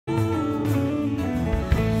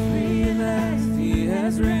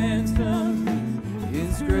has ransomed me.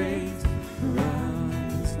 His grace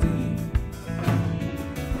runs deep.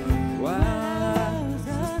 While I was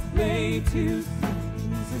a slave to sin,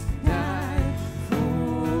 Jesus died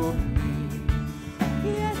for me.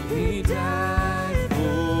 Yes, He died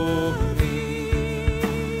for me.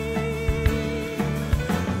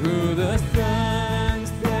 Who the Son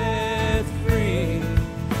sets free,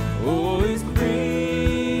 oh, is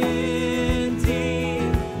free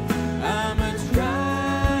indeed. I'm a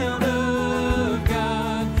child of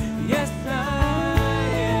God. Yes, I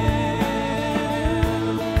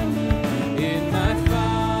am. In my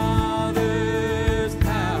Father's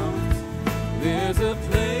house, there's a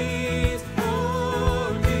place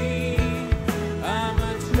for me. I'm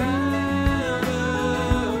a child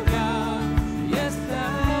of God. Yes,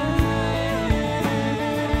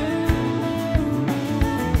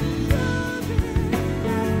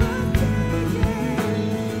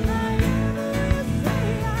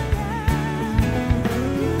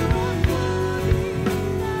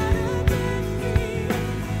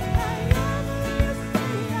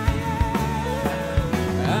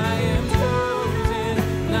 I am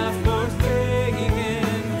chosen, not forsaken.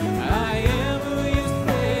 I am who you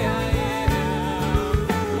say I am.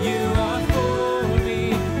 You are for me,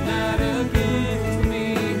 not against me.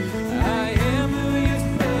 I am who you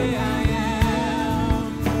say I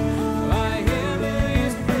am. I am who you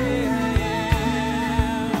say I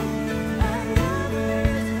am. I am who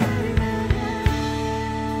you say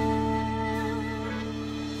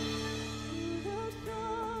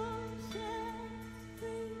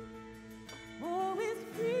Oh, it's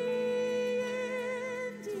free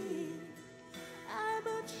indeed. I'm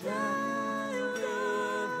a child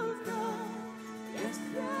of God. Yes,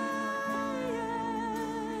 I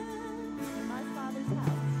am. In my Father's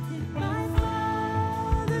house. In my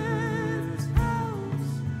Father's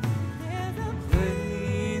house, there's a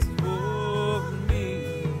place for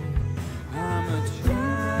me. I'm a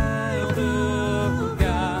child of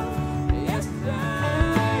God. Yes, I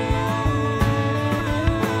am.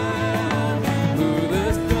 Who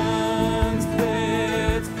the Son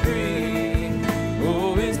sets free,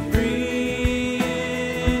 oh, is free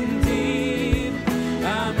indeed.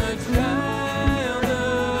 I'm a child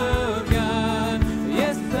of God.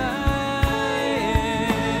 Yes, I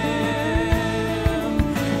am.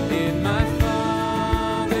 In my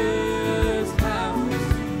Father's house,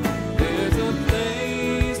 there's a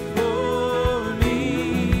place for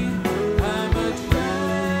me. I'm a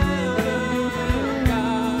child of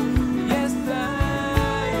God. Yes, I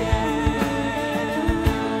am.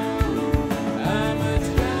 I'm a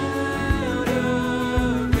child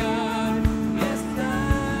of God. Yes, I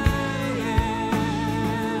am.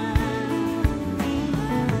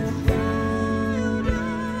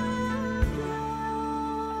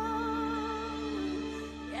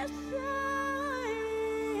 Yes,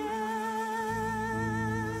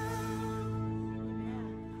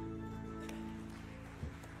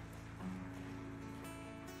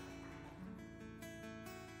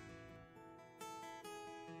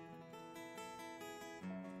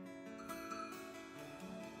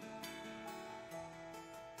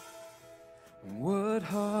 What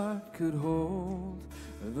heart could hold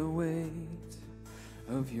the weight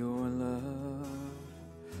of your love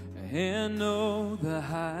and know the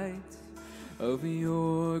height of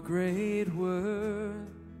your great worth?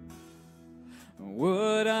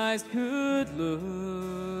 What eyes could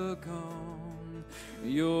look on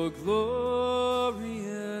your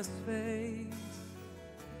glorious face,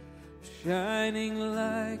 shining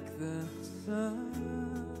like the sun?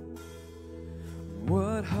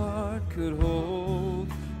 What heart could hold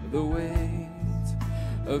the weight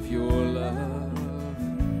of your love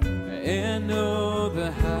and know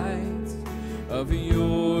the height of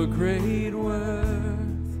your great worth?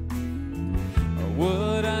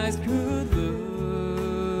 What eyes could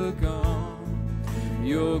look on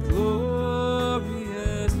your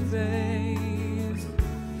glorious face,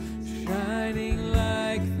 shining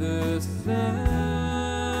like the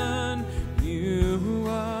sun? You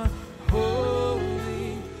are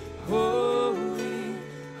holy, holy,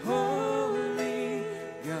 holy,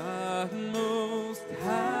 God most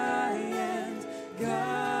high and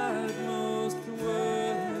God most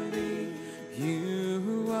worthy.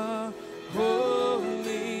 You are holy.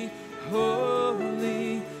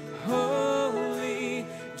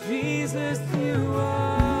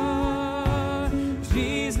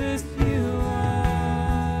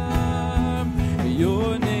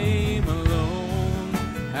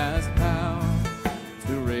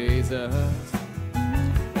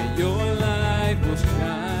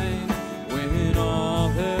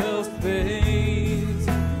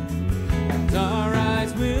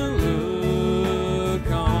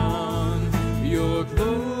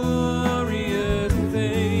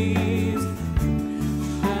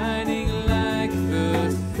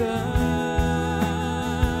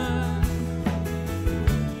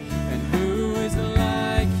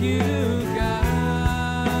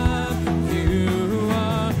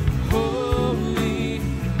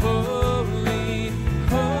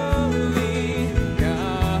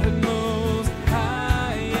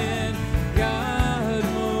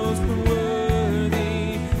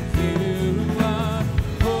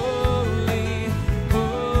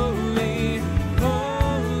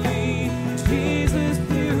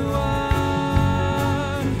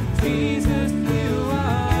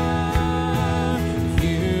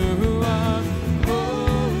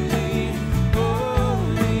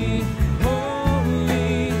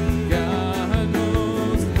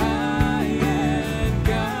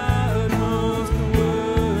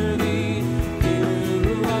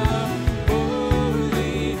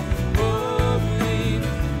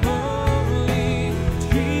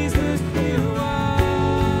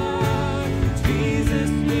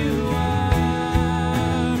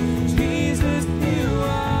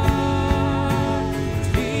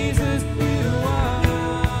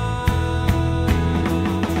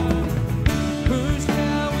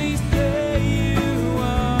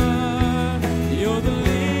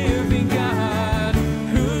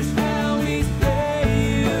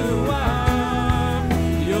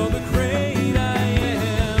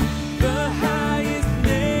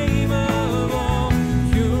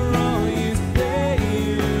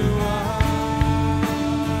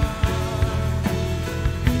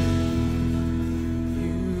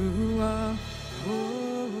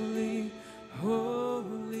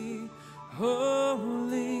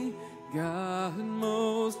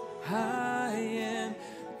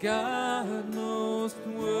 God most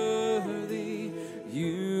worthy.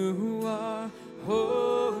 You are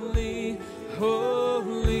holy,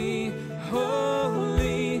 holy,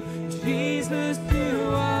 holy. Jesus,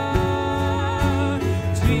 you are.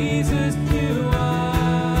 Jesus, you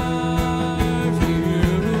are.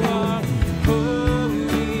 You are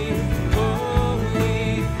holy,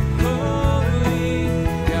 holy, holy.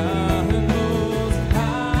 God most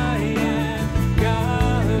high and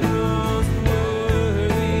God most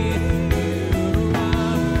worthy. You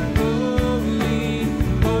are holy,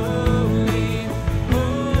 holy,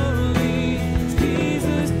 holy.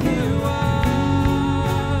 Jesus, you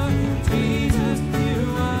are. Jesus, you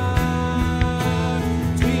are.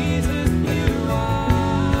 Jesus, you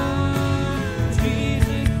are.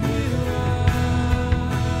 Jesus, you are.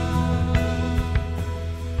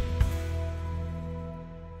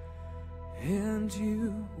 And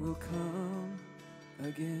you will come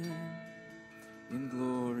again in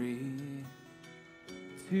glory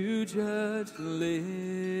to judge the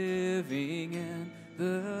living and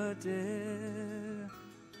the dead.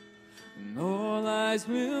 And all eyes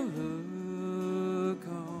will look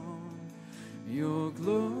on your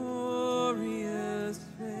glorious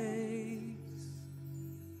face,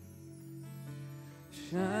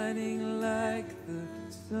 shining like the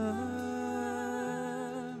sun.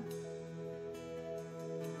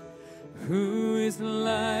 Who is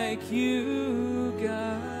like you,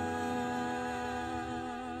 God?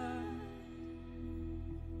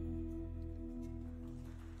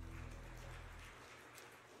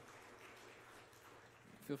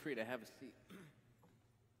 Feel free to have a seat.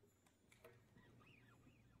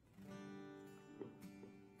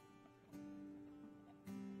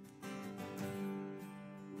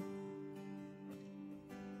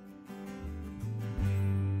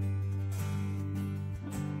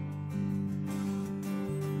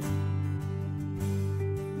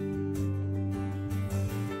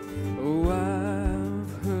 Oh,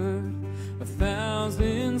 I've heard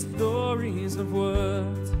 1,000 stories of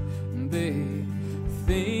what they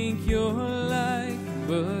think you're like,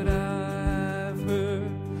 but I've heard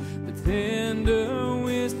the tender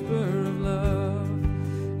whisper of love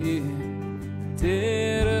in the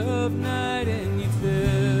dead of night, and you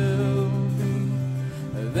tell me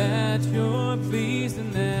that you're pleased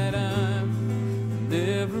and that I'm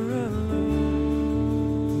never alone.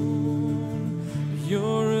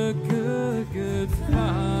 You're a good, good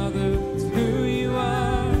Father. It's who you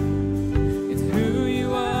are. It's who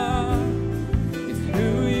you are. It's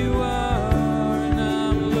who you are, and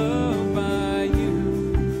I'm loved by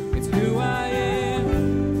you. It's who I am.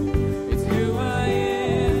 It's who I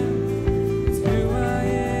am. It's who I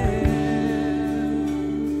am.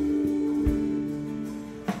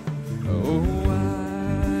 Oh,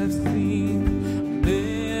 I've seen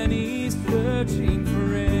many searching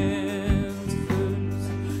for answers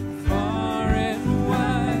far and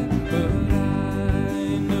wide, but I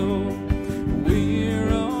know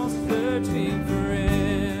we're all searching for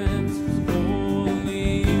answers.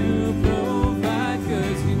 Only you provide,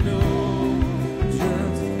 'cause you know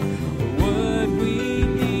just what we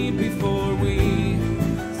need before we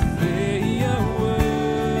say a word.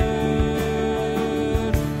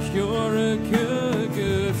 You're a good,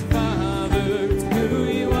 good Father. It's who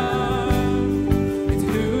you are. It's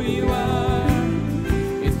who you are.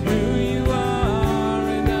 It's who you are,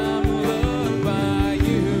 and I'm loved by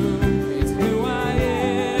you. It's who I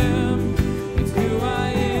am. It's who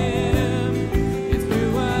I am. It's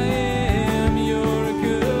who I am. You're a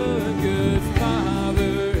good, good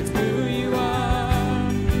Father. It's who you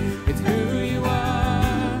are. It's who you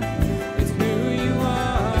are. It's who you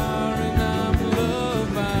are, and I'm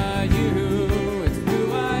loved by you. It's who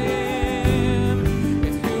I am.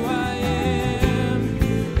 It's who I am.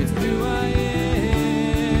 It's who I am.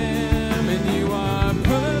 And you are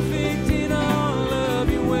perfect in all of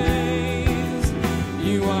your ways.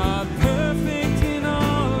 You are perfect in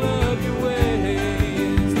all of your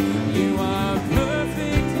ways. You are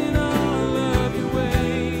perfect in all of your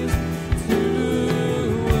ways to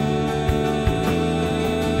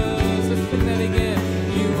us. Let's sing that again.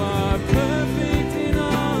 You are perfect in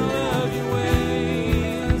all of your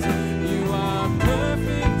ways. You are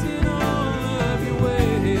perfect in all of your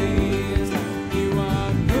ways. You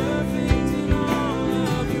are perfect in all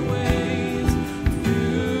of your ways to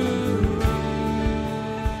us.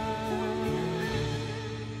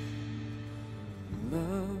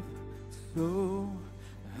 Love so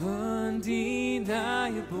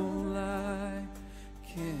undeniable, I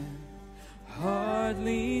can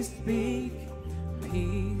hardly speak.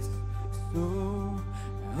 Peace so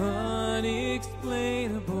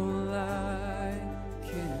unexplainable, I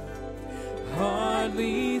can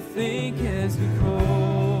hardly think as you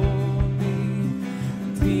call me,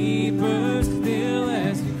 deeper still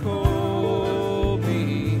as you call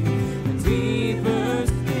me, deeper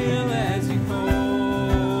still as you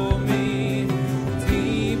call me,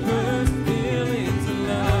 deeper still into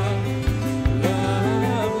love,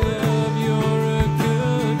 love, love. You're a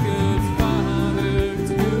good, good Father.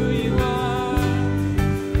 It's who you are.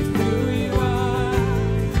 It's who you are.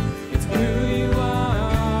 It's who you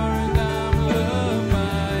are, and I'm loved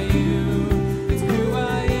by you. It's who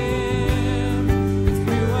I am. It's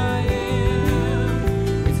who I am.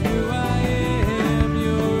 It's who I am.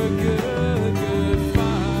 You're a good, good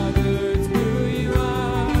Father. It's who you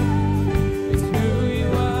are. It's who you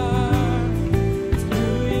are. It's who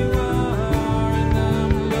you are, and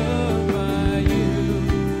I'm loved by you.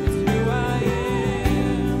 It's who I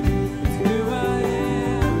am. It's who I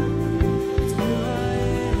am. It's who I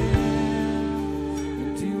am.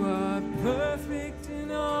 And you are perfect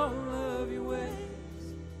in all of your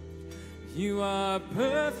ways. You are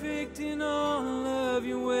perfect in all of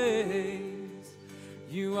your ways.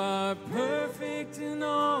 You are perfect in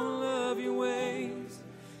all of your ways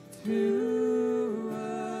to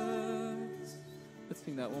us. Let's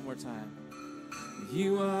sing that one more time.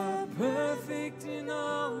 You are perfect in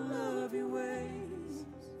all of your ways.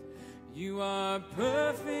 You are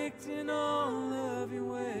perfect in all of your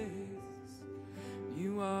ways.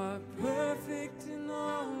 You are perfect in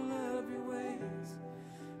all of your ways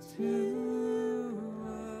to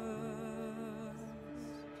us.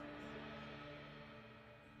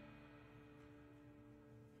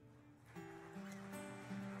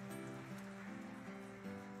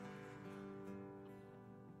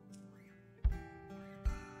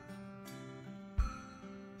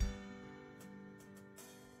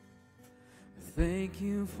 Thank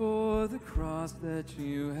you for the cross that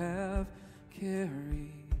you have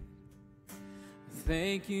carried.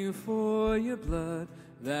 Thank you for your blood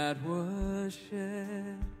that was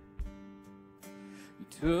shed. You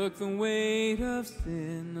took the weight of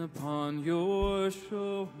sin upon your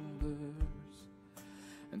shoulders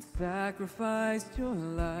and sacrificed your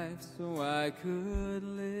life so I could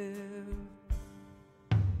live.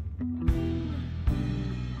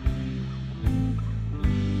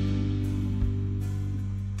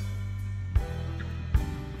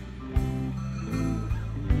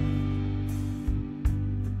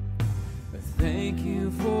 Thank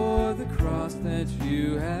you for the cross that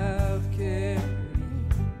you have carried.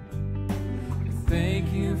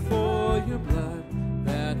 Thank you for your blood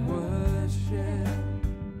that was shed.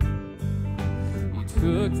 You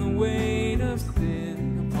took the weight of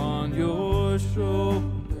sin upon your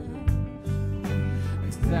shoulders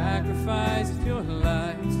and sacrificed your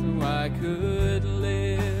life so I could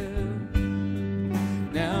live.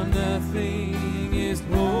 Now nothing is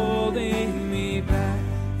holding me back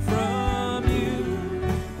from you,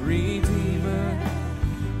 Redeemer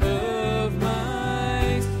of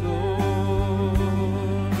my soul.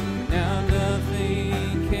 Now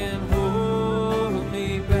nothing can hold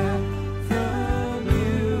me back from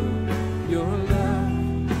you,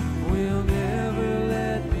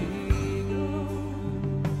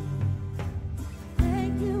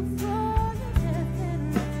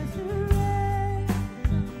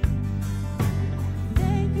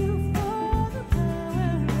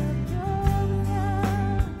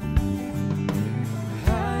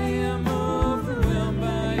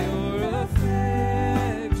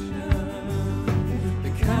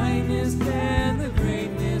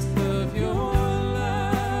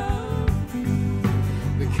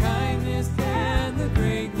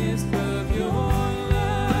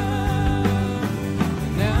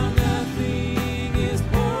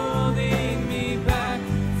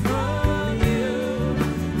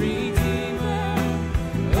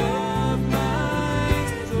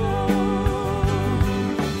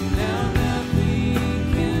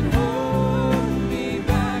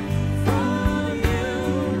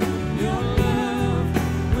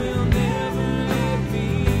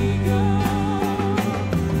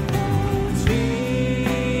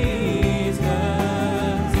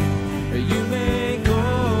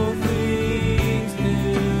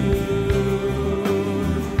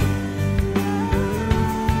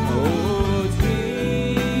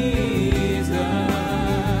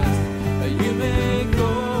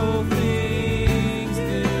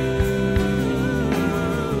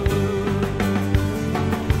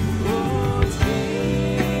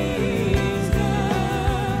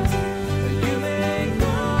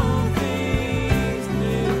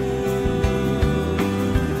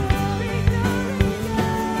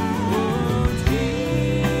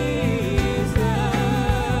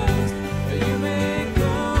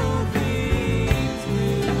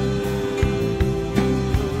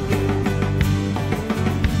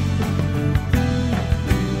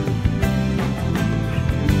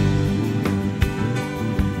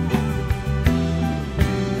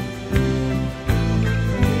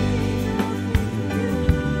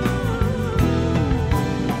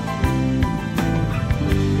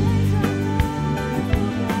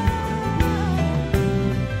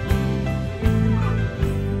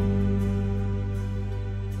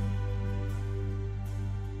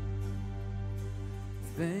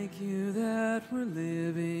 Thank you that we're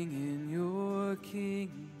living in your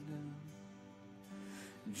kingdom.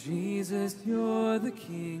 Jesus, you're the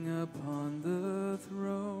King upon the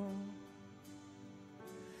throne.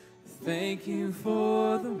 Thank you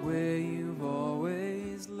for the way you've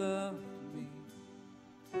always loved me.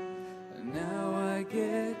 And now I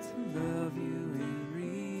get to love you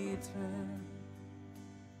in return.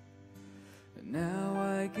 And now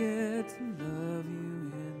I get to love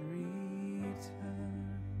you in return.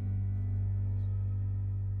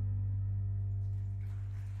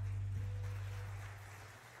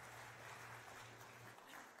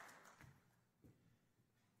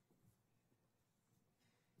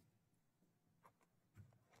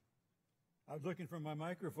 I was looking for my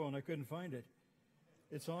microphone. I couldn't find it.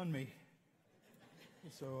 It's on me.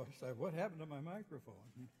 So I said, what happened to my microphone?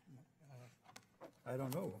 I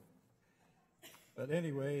don't know. But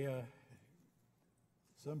anyway,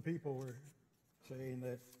 some people were saying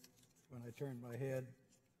that when I turned my head,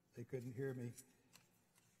 they couldn't hear me.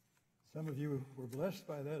 Some of you were blessed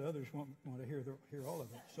by that. Others want to hear all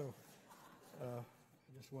of it. So I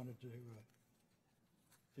just wanted to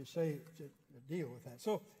deal with that.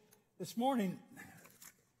 So this morning,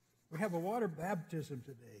 we have a water baptism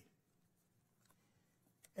today.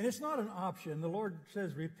 And it's not an option. The Lord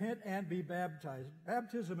says, repent and be baptized.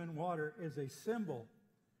 Baptism in water is a symbol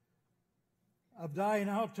of dying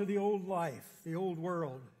out to the old life, the old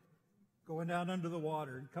world, going down under the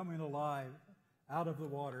water and coming alive out of the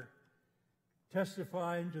water,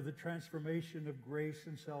 testifying to the transformation of grace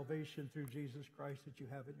and salvation through Jesus Christ that you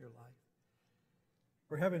have in your life.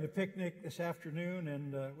 We're having a picnic this afternoon,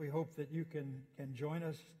 and we hope that you can join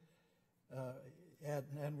us.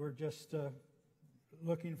 And we're just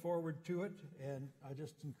looking forward to it. And I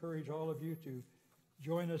just encourage all of you to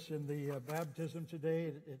join us in the baptism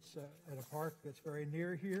today. It's at a park that's very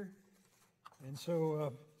near here. And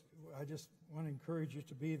so I just want to encourage you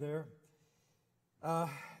to be there.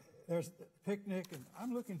 There's a picnic, and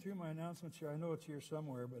I'm looking through my announcements here. I know it's here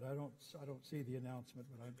somewhere, but I don't see the announcement,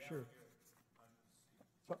 but I'm sure.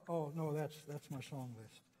 Oh, no, that's my song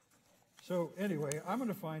list. So anyway, I'm going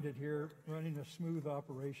to find it here, running a smooth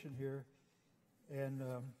operation here. And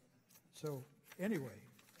so anyway,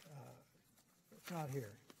 it's not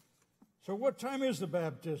here. So what time is the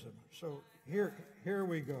baptism? So here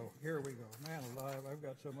we go. Here we go. Man alive, I've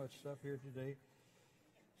got so much stuff here today.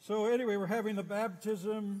 So anyway, we're having the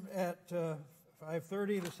baptism at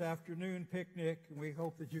 5:30 this afternoon, picnic, and we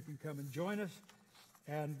hope that you can come and join us.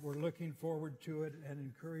 And we're looking forward to it and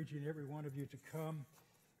encouraging every one of you to come.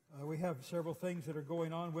 We have several things that are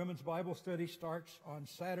going on. Women's Bible Study starts on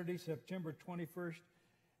Saturday, September 21st,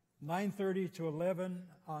 9:30 to 11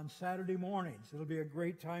 on Saturday mornings. It'll be a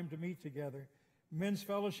great time to meet together. Men's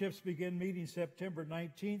fellowships begin meeting September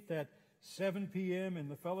 19th at 7 p.m. in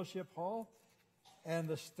the fellowship hall. And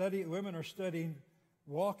women are studying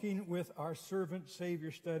Walking with Our Servant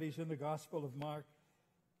Savior studies in the Gospel of Mark.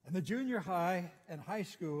 And the junior high and high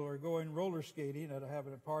school are going roller skating and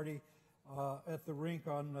having a party at the rink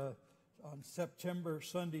on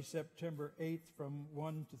Sunday, September 8th from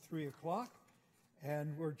 1 to 3 o'clock.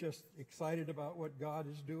 And we're just excited about what God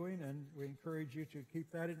is doing, and we encourage you to keep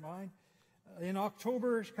that in mind. In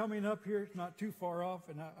October is coming up here. It's not too far off,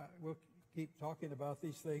 and we'll keep talking about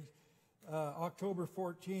these things. October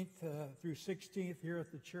 14th through 16th here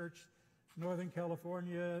at the church, Northern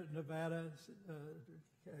California, Nevada,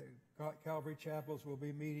 Calvary Chapels will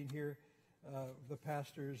be meeting here. The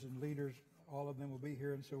pastors and leaders, all of them will be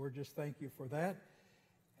here, and so we're just thank you for that.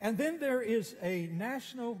 And then there is a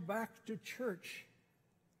national Back to Church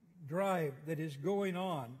drive that is going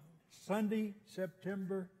on Sunday,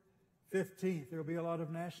 September 15th. There will be a lot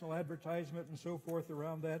of national advertisement and so forth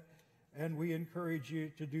around that, and we encourage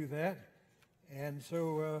you to do that. And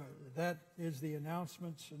so that is the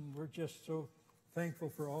announcements, and we're just so thankful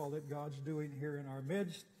for all that God's doing here in our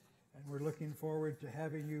midst, and we're looking forward to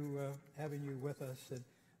having you with us. And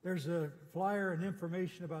there's a flyer and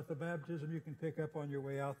information about the baptism you can pick up on your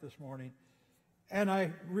way out this morning. And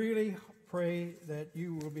I really pray that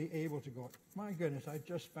you will be able to go. My goodness, I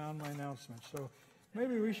just found my announcements, so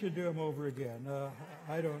maybe we should do them over again.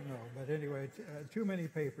 I don't know, but anyway, too many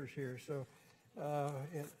papers here, so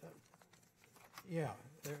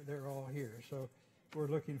they're all here. So we're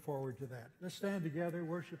looking forward to that. Let's stand together,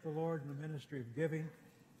 worship the Lord in the ministry of giving.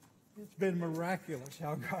 It's been miraculous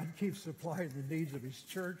how God keeps supplying the needs of His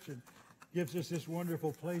church and gives us this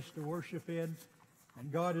wonderful place to worship in. And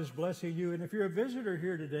God is blessing you. And if you're a visitor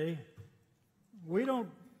here today, we don't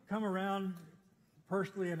come around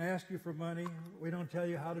personally and ask you for money. We don't tell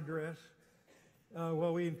you how to dress.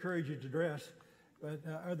 Well, we encourage you to dress. But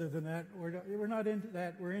other than that, we're not into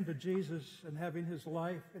that. We're into Jesus and having his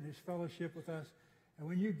life and his fellowship with us. And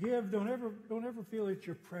when you give, don't ever feel that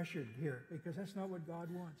you're pressured here, because that's not what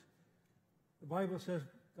God wants. The Bible says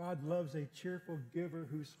God loves a cheerful giver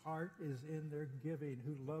whose heart is in their giving,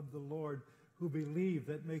 who love the Lord, who believe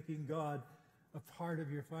that making God a part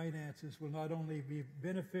of your finances will not only be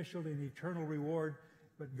beneficial in eternal reward,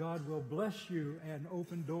 but God will bless you and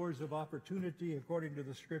open doors of opportunity according to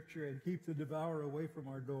the Scripture and keep the devourer away from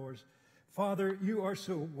our doors. Father, you are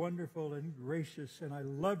so wonderful and gracious, and I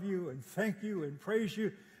love you and thank you and praise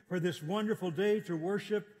you for this wonderful day to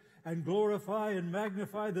worship and glorify and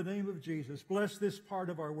magnify the name of Jesus. Bless this part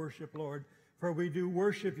of our worship, Lord, for we do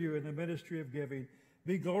worship you in the ministry of giving.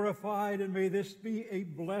 Be glorified, and may this be a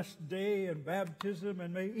blessed day and baptism,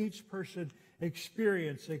 and may each person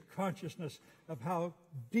experience a consciousness of how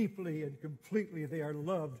deeply and completely they are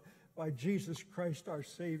loved by Jesus Christ, our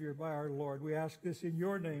Savior, by our Lord. We ask this in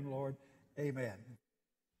your name, Lord. Amen.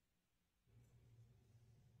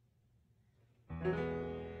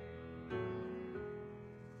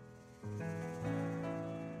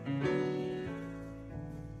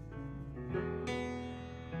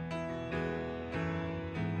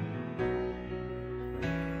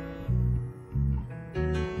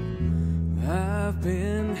 I've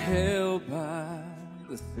been held by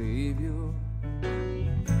the Savior.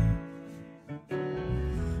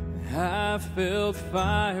 I've felt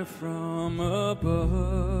fire from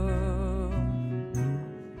above,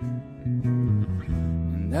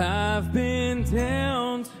 and I've been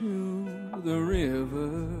down to the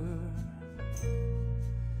river,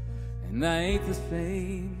 and I ain't the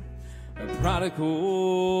same, a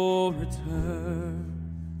prodigal return.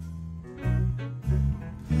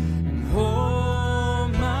 And oh,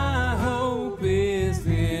 my hope is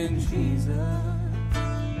in Jesus.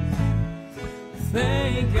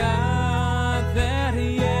 Thank God that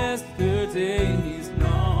yesterday's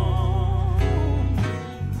gone,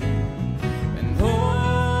 and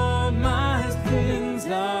all my sins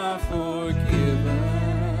are forgiven.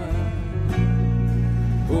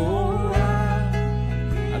 Oh,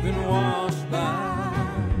 I've been washed by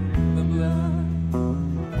the blood.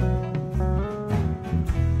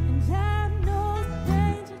 And I've no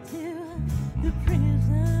stranger to the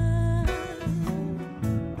prison.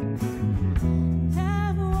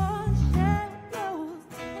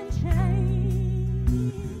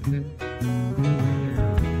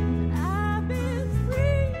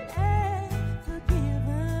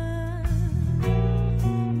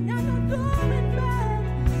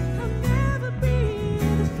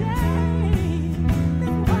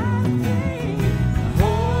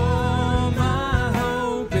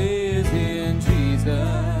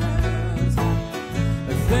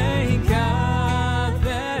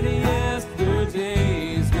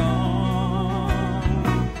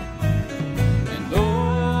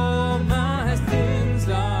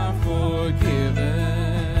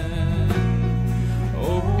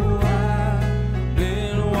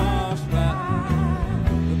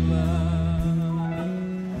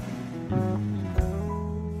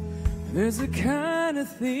 There's a kind of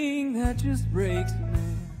thing that just breaks a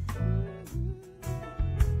man,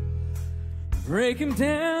 break him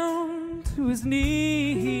down to his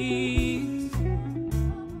knees.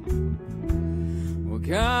 Well,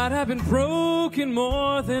 God, I've been broken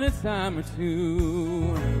more than a time or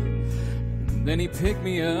two. And then he picked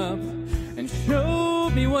me up and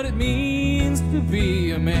showed me what it means to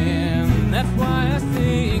be a man. That's why I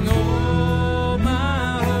sing, oh,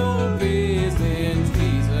 my hope is in Jesus.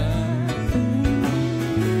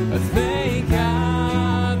 Thank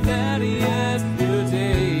God that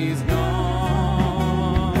yesterday's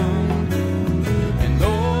gone, and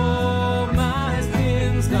all my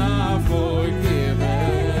sins are forgiven.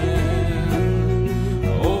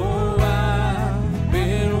 Oh, I've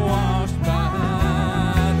been washed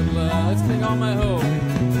by the blood. Sing all my hope.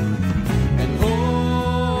 And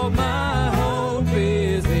all my hope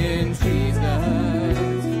is in Jesus.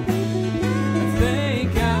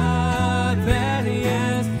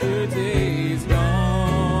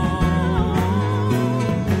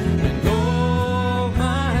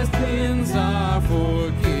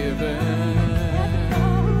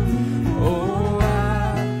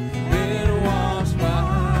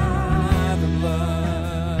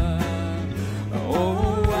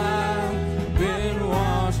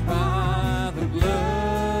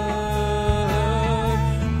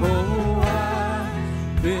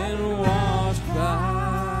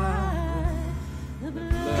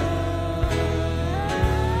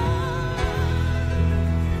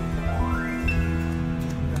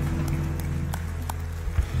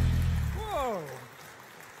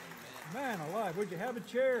 have a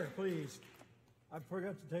chair, please. I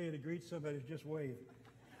forgot to tell you to greet somebody, just wave.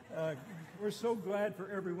 We're so glad for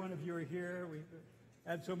every one of you are here. We've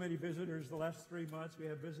had so many visitors the last 3 months. We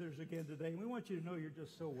have visitors again today. We want you to know you're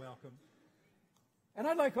just so welcome. And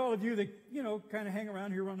I'd like all of you that, kind of hang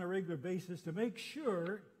around here on a regular basis to make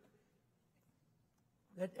sure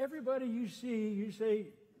that everybody you see, you say,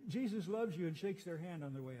 Jesus loves you, and shakes their hand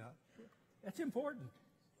on their way out. That's important.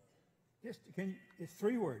 It's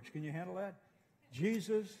 3 words. Can you handle that?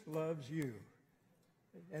 Jesus loves you.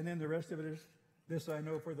 And then the rest of it is, this I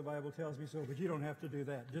know for the Bible tells me so, but you don't have to do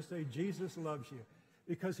that. Just say, Jesus loves you,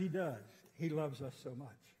 because he does. He loves us so much.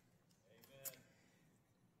 Amen.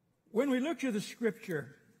 When we look to the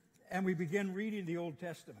Scripture and we begin reading the Old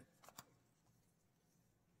Testament,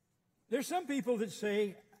 there's some people that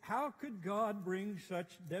say, how could God bring such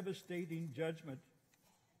devastating judgment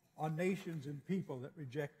on nations and people that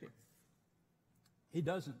reject him? He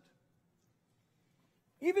doesn't.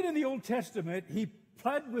 Even in the Old Testament, he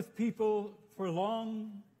pled with people for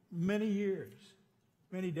many years,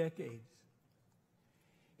 many decades.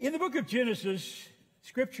 In the book of Genesis,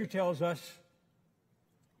 Scripture tells us,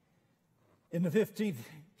 in the 15th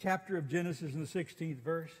chapter of Genesis, in the 16th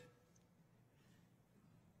verse,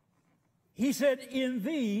 he said, in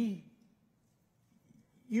thee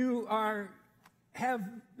you have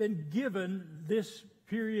been given this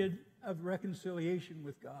period of reconciliation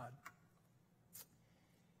with God.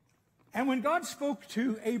 And when God spoke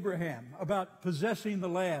to Abraham about possessing the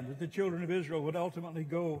land that the children of Israel would ultimately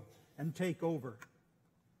go and take over,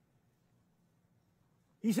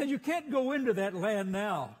 he said, you can't go into that land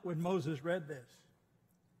now, when Moses read this.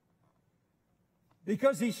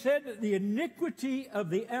 Because he said that the iniquity of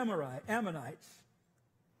the Ammonites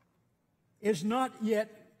is not yet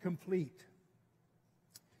complete.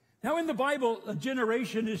 Now, in the Bible, a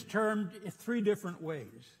generation is termed in 3 different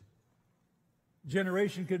ways.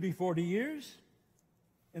 Generation could be 40 years.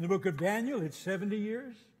 In the book of Daniel, it's 70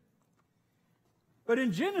 years. But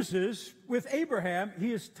in Genesis, with Abraham,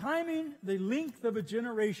 he is timing the length of a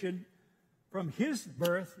generation from his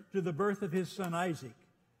birth to the birth of his son Isaac.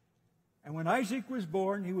 And when Isaac was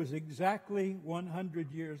born, he was exactly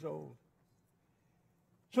 100 years old.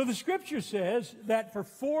 So the Scripture says that for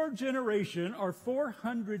 4 generations, or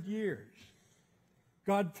 400 years,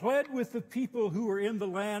 God pled with the people who were in the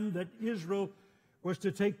land that Israel was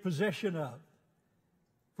to take possession of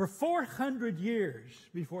for 400 years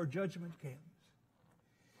before judgment came.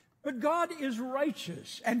 But God is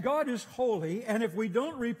righteous and God is holy, and if we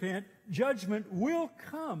don't repent, judgment will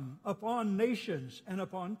come upon nations and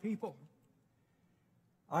upon people.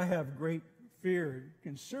 I have great fear and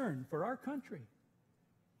concern for our country.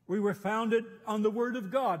 We were founded on the Word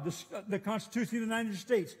of God. The Constitution of the United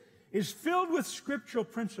States is filled with scriptural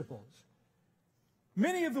principles.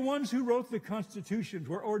 Many of the ones who wrote the Constitution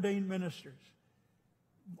were ordained ministers.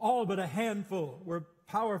 All but a handful were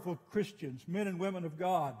powerful Christians, men and women of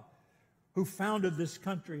God, who founded this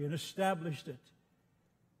country and established it.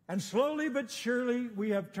 And slowly but surely,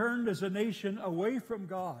 we have turned as a nation away from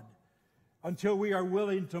God until we are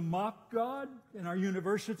willing to mock God in our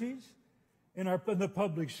universities, in the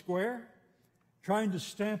public square, trying to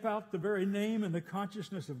stamp out the very name and the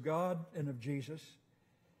consciousness of God and of Jesus.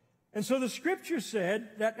 And so the Scripture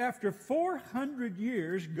said that after 400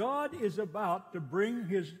 years, God is about to bring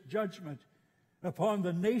his judgment upon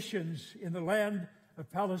the nations in the land of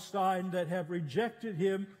Palestine that have rejected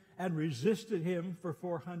him and resisted him for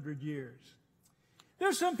 400 years.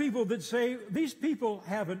 There's some people that say these people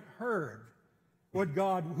haven't heard who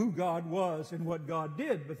God was and what God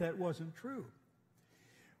did, but that wasn't true.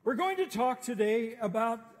 We're going to talk today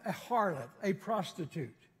about a harlot, a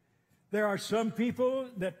prostitute. There are some people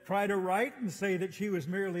that try to write and say that she was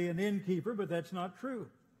merely an innkeeper, but that's not true.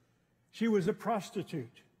 She was a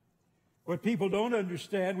prostitute. What people don't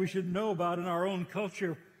understand, we should know about in our own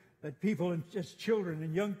culture, that people, as children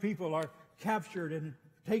and young people, are captured and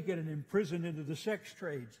taken and imprisoned into the sex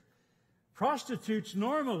trades. Prostitutes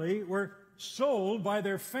normally were sold by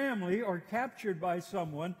their family or captured by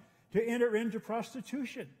someone to enter into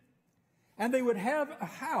prostitution. And they would have a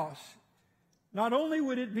house. Not only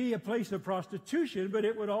would it be a place of prostitution, but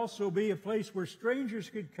it would also be a place where strangers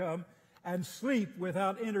could come and sleep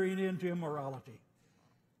without entering into immorality.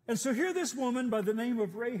 And so here this woman by the name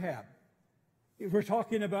of Rahab, we're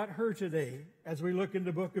talking about her today as we look in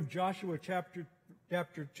the book of Joshua chapter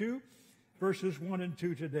 2, verses 1 and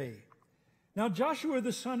 2 today. Now Joshua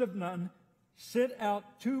the son of Nun sent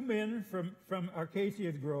out 2 men from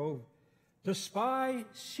Arcadia Grove to spy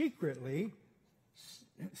secretly,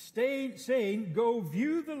 saying, go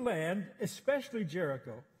view the land, especially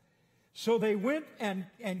Jericho. So they went and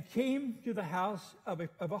came to the house of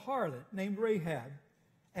a harlot named Rahab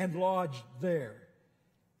and lodged there.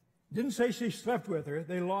 Didn't say she slept with her,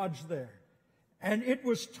 they lodged there. And it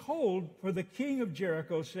was told for the king of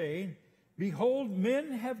Jericho, saying, Behold,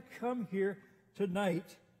 men have come here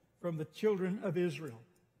tonight from the children of Israel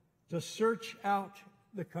to search out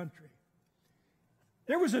the country.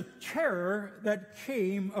 There was a terror that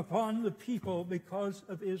came upon the people because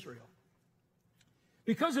of Israel.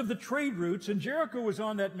 Because of the trade routes, and Jericho was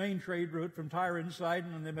on that main trade route from Tyre and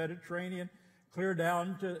Sidon and the Mediterranean, clear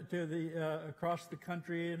down to the across the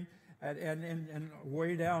country and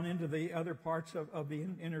way down into the other parts of the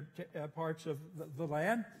inner parts of the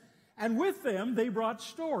land. And with them, they brought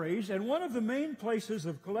stories, and one of the main places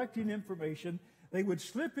of collecting information, they would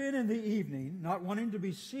slip in the evening, not wanting to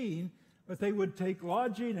be seen, but they would take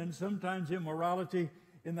lodging and sometimes immorality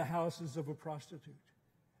in the houses of a prostitute.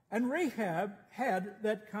 And Rahab had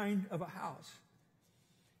that kind of a house.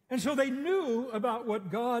 And so they knew about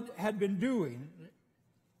what God had been doing.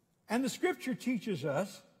 And the scripture teaches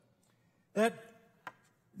us that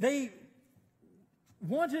they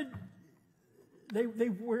were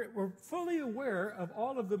fully aware of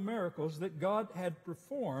all of the miracles that God had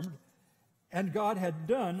performed and God had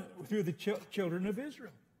done through the children of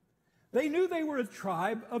Israel. They knew they were a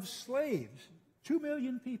tribe of slaves, 2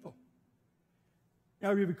 million people.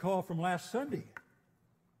 Now, you recall from last Sunday,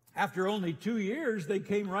 after only 2 years, they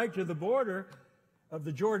came right to the border of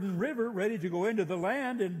the Jordan River, ready to go into the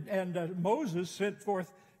land, and Moses sent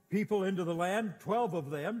forth people into the land, 12 of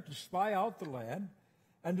them, to spy out the land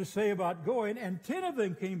and to say about going, and 10 of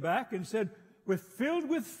them came back and said, filled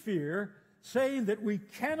with fear, saying that we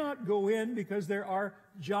cannot go in because there are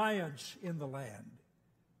giants in the land.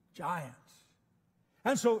 Giants.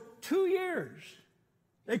 And so 2 years,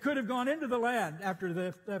 they could have gone into the land after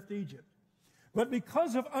they left Egypt. But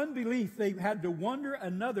because of unbelief, they had to wander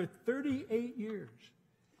another 38 years.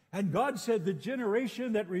 And God said the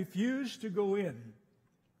generation that refused to go in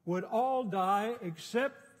would all die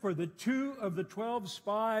except for the 2 of the 12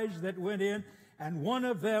 spies that went in, and one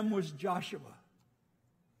of them was Joshua.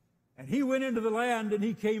 And he went into the land, and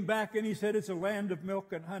he came back, and he said, it's a land of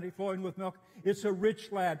milk and honey, flowing with milk. It's a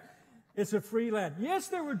rich land. It's a free land. Yes,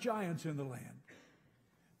 there were giants in the land.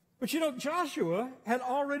 But you know, Joshua had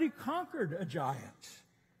already conquered a giant.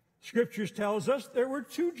 Scriptures tells us there were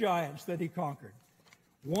 2 giants that he conquered.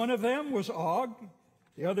 One of them was Og,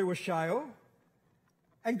 the other was Sheol.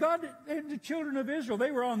 And God and the children of Israel,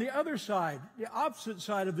 they were on the other side, the opposite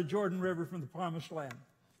side of the Jordan River from the promised land.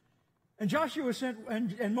 And Joshua sent,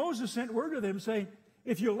 and Moses sent word to them saying,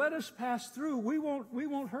 if you'll let us pass through, we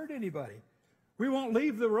won't hurt anybody. We won't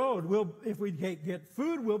leave the road. If we get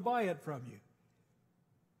food, we'll buy it from you.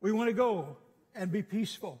 We want to go and be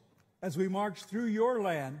peaceful as we march through your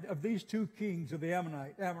land of these 2 kings of the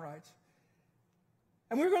Amorites.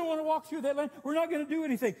 And we're going to want to walk through that land. We're not going to do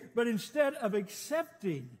anything. But instead of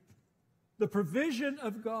accepting the provision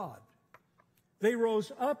of God, they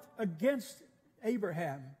rose up against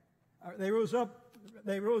Abraham. They rose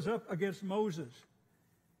up against Moses.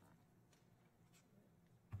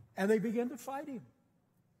 And they began to fight him.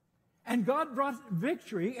 And God brought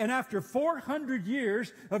victory, and after 400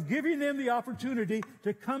 years of giving them the opportunity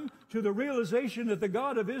to come to the realization that the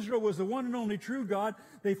God of Israel was the one and only true God,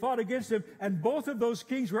 they fought against him, and both of those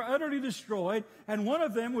kings were utterly destroyed, and one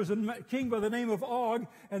of them was a king by the name of Og,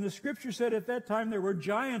 and the scripture said at that time there were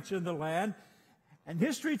giants in the land, and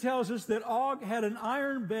history tells us that Og had an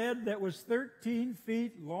iron bed that was 13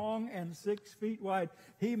 feet long and 6 feet wide.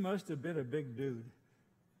 He must have been a big dude.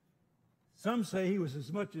 Some say he was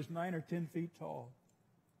as much as 9 or 10 feet tall.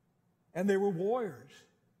 And they were warriors.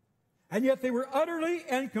 And yet they were utterly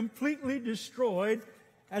and completely destroyed.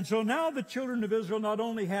 And so now the children of Israel not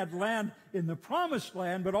only had land in the promised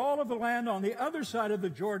land, but all of the land on the other side of the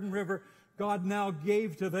Jordan River, God now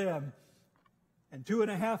gave to them. And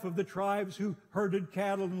 2.5 of the tribes who herded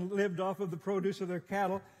cattle and lived off of the produce of their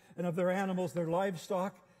cattle and of their animals, their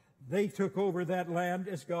livestock, they took over that land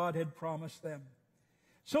as God had promised them.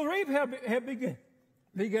 So Rahab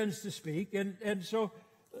begins to speak, and so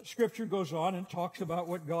Scripture goes on and talks about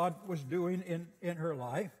what God was doing in her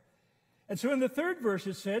life. And so in the 3rd verse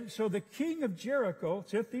it said, so the king of Jericho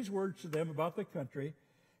sent these words to them about the country,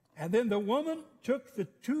 and then the woman took the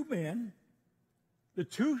 2 men, the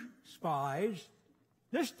 2 spies.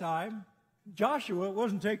 This time, Joshua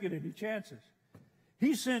wasn't taking any chances.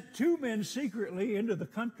 He sent 2 men secretly into the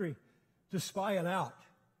country to spy it out,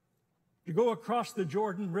 to go across the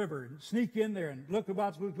Jordan River and sneak in there and look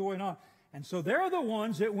about what's going on. And so they're the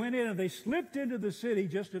ones that went in and they slipped into the city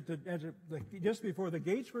just before the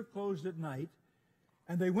gates were closed at night.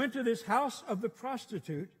 And they went to this house of the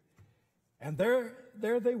prostitute, and there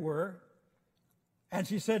they were. And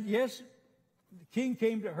she said, yes, the king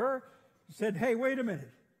came to her. He said, hey, wait a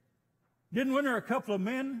minute. Didn't there a couple of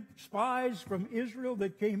men, spies from Israel,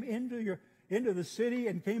 that came into the city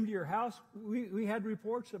and came to your house? We had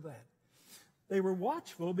reports of that. They were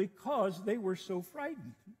watchful because they were so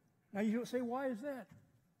frightened. Now you'll say, why is that?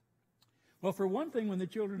 Well, for one thing, when the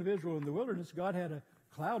children of Israel were in the wilderness, God had a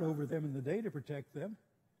cloud over them in the day to protect them.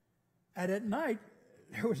 And at night,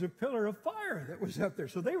 there was a pillar of fire that was up there.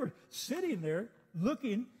 So they were sitting there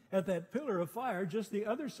looking at that pillar of fire just the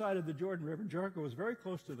other side of the Jordan River. Jericho was very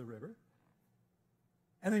close to the river.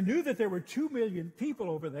 And they knew that there were 2 million people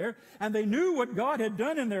over there, and they knew what God had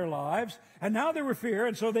done in their lives, and now they were fear.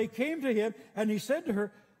 And so they came to him, and he said to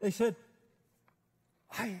her, they said,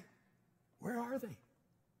 where are they?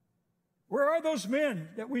 Where are those men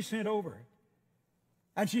that we sent over?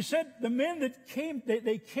 And she said, the men that came,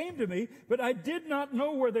 they came to me, but I did not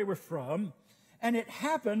know where they were from. And it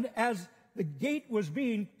happened as the gate was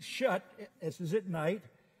being shut, this is at night,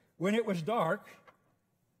 when it was dark,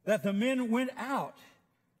 that the men went out.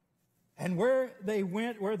 And where they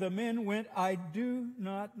went, where the men went, I do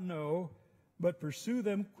not know, but pursue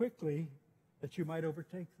them quickly that you might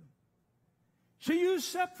overtake them. She used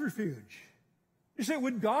subterfuge. You say,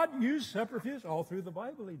 would God use subterfuge? All through the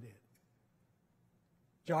Bible he did.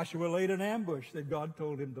 Joshua laid an ambush that God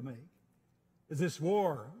told him to make. As this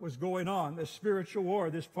war was going on, this spiritual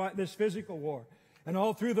war, this physical war, and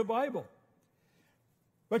all through the Bible.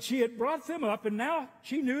 But she had brought them up, and now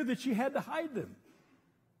she knew that she had to hide them.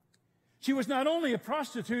 She was not only a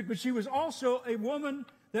prostitute, but she was also a woman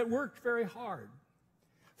that worked very hard.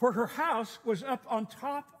 For her house was up on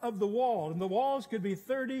top of the wall, and the walls could be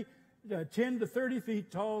 10 to 30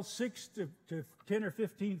 feet tall, 6 to 10 or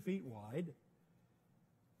 15 feet wide.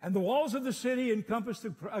 And the walls of the city encompassed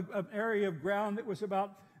an area of ground that was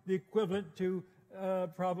about the equivalent to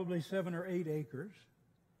probably 7 or 8 acres.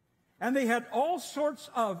 And they had all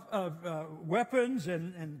sorts of weapons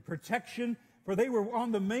and protection, for they were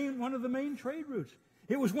on one of the main trade routes.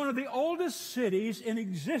 It was one of the oldest cities in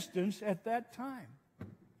existence at that time.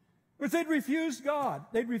 But they'd refused God.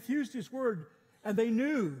 They'd refused his word, and they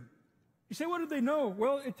knew. You say, what did they know?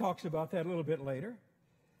 Well, it talks about that a little bit later.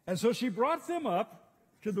 And so she brought them up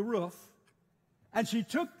to the roof, and she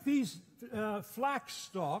took these flax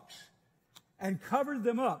stalks and covered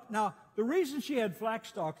them up. Now, the reason she had flax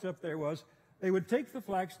stalks up there was they would take the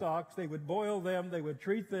flax stalks, they would boil them, they would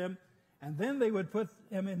treat them, and then they would put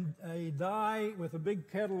them in a dye with a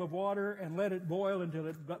big kettle of water and let it boil until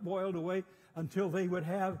it boiled away, until they would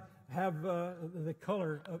have the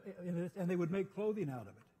color in it, and they would make clothing out of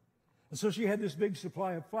it. And so she had this big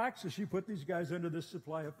supply of flax, so she put these guys under this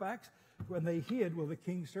supply of flax. When they hid, well, the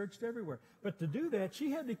king searched everywhere. But to do that,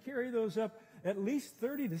 she had to carry those up at least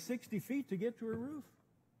 30 to 60 feet to get to her roof.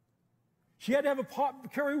 She had to have a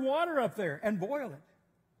pot, carry water up there and boil it.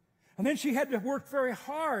 And then she had to work very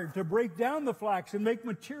hard to break down the flax and make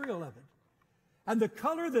material of it. And the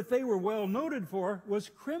color that they were well noted for was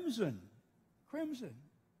crimson. Crimson.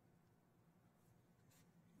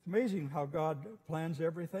 It's amazing how God plans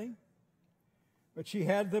everything. But she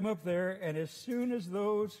had them up there, and as soon as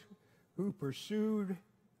those who pursued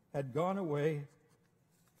had gone away,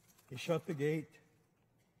 he shut the gate.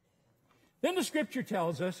 Then the scripture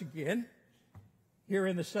tells us again, here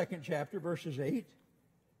in the 2nd chapter, verses 8,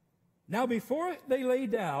 now before they lay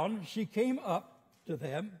down, she came up to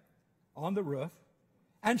them on the roof,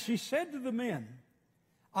 and she said to the men,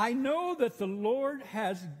 I know that the Lord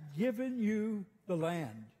has given you the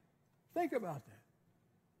land. Think about that.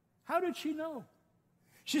 How did she know?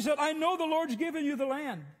 She said, I know the Lord's given you the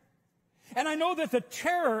land. And I know that the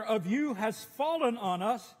terror of you has fallen on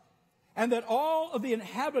us, and that all of the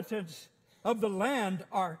inhabitants of the land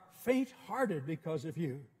are faint-hearted because of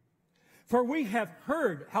you. For we have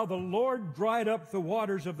heard how the Lord dried up the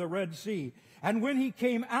waters of the Red Sea, and when he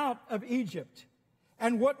came out of Egypt,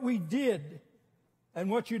 and what we did, and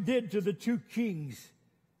what you did to the 2 kings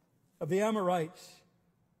of the Amorites,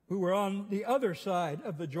 who were on the other side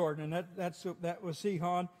of the Jordan, and that was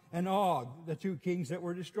Sihon and Og, the 2 kings that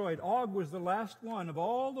were destroyed. Og was the last one of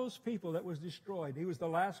all those people that was destroyed. He was the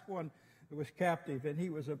last one that was captive, and he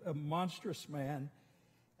was a monstrous man.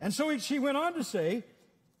 And so she went on to say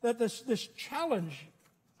that this challenge,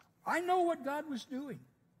 I know what God was doing.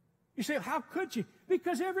 You say, how could she?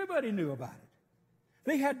 Because everybody knew about it.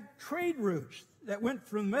 They had trade routes that went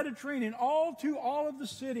from the Mediterranean all to all of the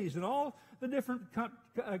cities and all the different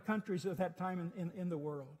countries at that time in the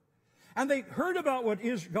world. And they heard about what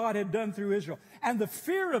God had done through Israel and the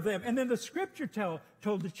fear of them. And then the scripture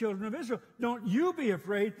told the children of Israel, don't you be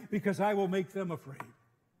afraid, because I will make them afraid.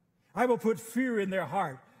 I will put fear in their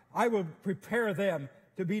heart. I will prepare them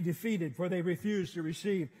to be defeated, for they refused to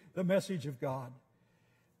receive the message of God.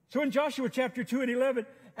 So in Joshua chapter 2 and 11,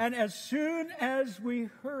 and as soon as we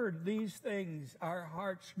heard these things, our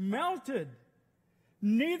hearts melted.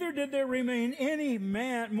 Neither did there remain any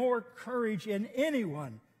man more courage in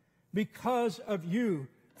anyone because of you.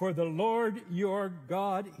 For the Lord your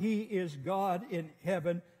God, He is God in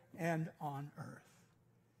heaven and on earth.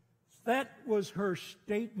 That was her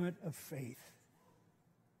statement of faith.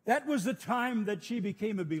 That was the time that she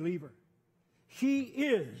became a believer. He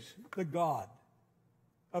is the God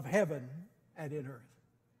of heaven and in earth.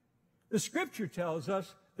 The scripture tells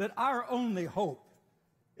us that our only hope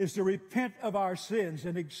is to repent of our sins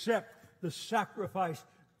and accept the sacrifice,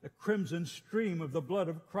 the crimson stream of the blood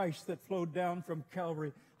of Christ that flowed down from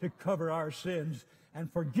Calvary to cover our sins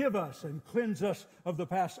and forgive us and cleanse us of the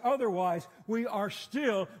past. Otherwise, we are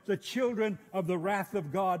still the children of the wrath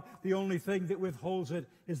of God. The only thing that withholds it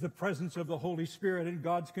is the presence of the Holy Spirit and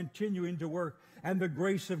God's continuing to work and the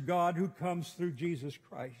grace of God who comes through Jesus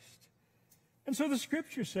Christ. And so the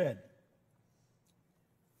scripture said,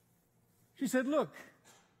 she said, look,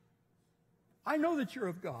 I know that you're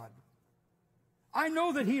of God. I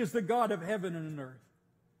know that He is the God of heaven and earth.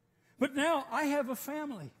 But now I have a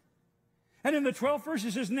family. And in the 12th verse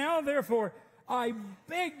it says, now therefore I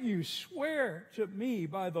beg you, swear to me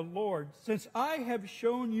by the Lord, since I have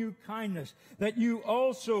shown you kindness, that you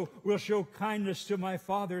also will show kindness to my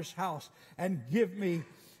father's house and give me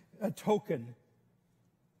a token,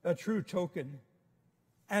 a true token.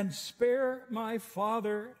 And spare my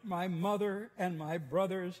father, my mother, and my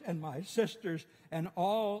brothers, and my sisters, and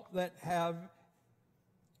all that have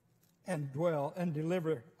and dwell, and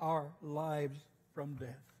deliver our lives from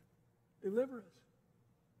death. Deliver us.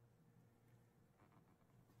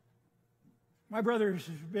 My brother's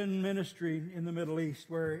been ministering in the Middle East,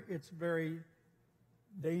 where it's very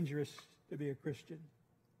dangerous to be a Christian.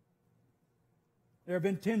 There have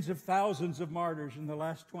been tens of thousands of martyrs in the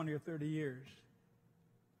last 20 or 30 years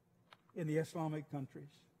in the Islamic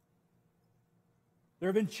countries. There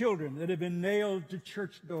have been children that have been nailed to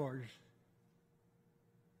church doors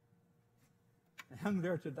and hung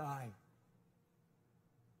there to die.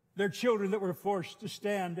 There are children that were forced to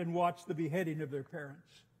stand and watch the beheading of their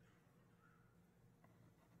parents.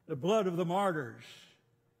 The blood of the martyrs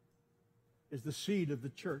is the seed of the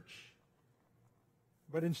church.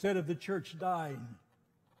 But instead of the church dying,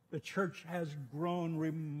 the church has grown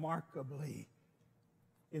remarkably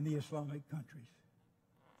in the Islamic countries.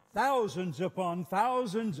 Thousands upon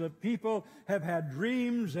thousands of people have had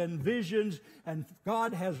dreams and visions, and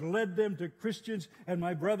God has led them to Christians. And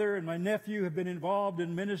my brother and my nephew have been involved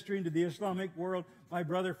in ministering to the Islamic world. My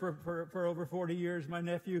brother for over 40 years, my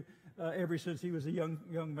nephew ever since he was a young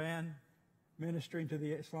man, ministering to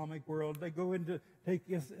the Islamic world. They go into, take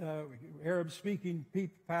Arab-speaking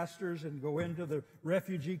pastors and go into the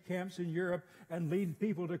refugee camps in Europe and lead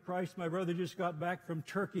people to Christ. My brother just got back from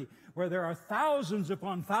Turkey, where there are thousands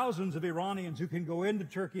upon thousands of Iranians who can go into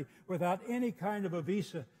Turkey without any kind of a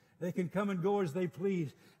visa. They can come and go as they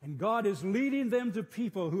please. And God is leading them to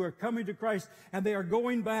people who are coming to Christ, and they are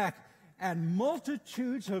going back. And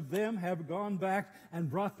multitudes of them have gone back and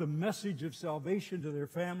brought the message of salvation to their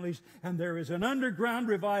families. And there is an underground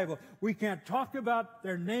revival. We can't talk about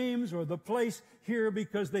their names or the place here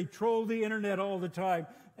because they troll the internet all the time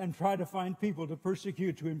and try to find people to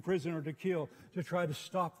persecute, to imprison, or to kill, to try to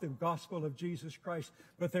stop the gospel of Jesus Christ.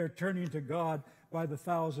 But they're turning to God by the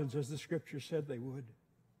thousands, as the scripture said they would.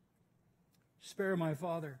 Spare my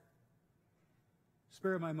father.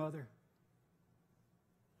 Spare my mother.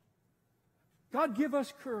 God, give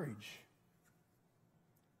us courage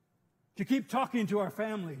to keep talking to our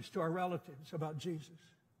families, to our relatives about Jesus.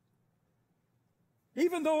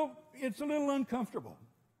 Even though it's a little uncomfortable.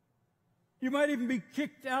 You might even be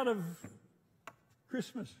kicked out of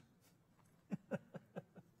Christmas.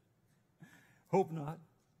 Hope not.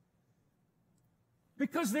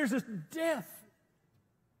 Because there's a death.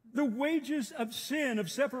 The wages of sin, of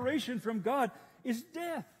separation from God, is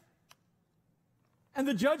death. And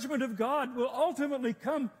the judgment of God will ultimately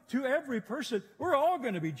come to every person. We're all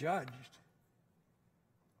going to be judged.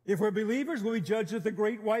 If we're believers, we'll be judged at the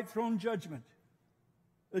great white throne judgment,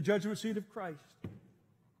 the judgment seat of Christ,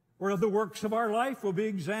 where the works of our life will be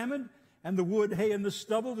examined, and the wood, hay, and the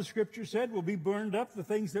stubble, the scripture said, will be burned up, the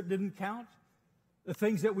things that didn't count, the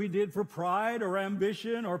things that we did for pride or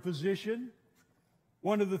ambition or position.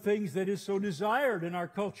 One of the things that is so desired in our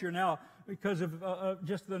culture now, because of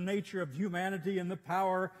just the nature of humanity and the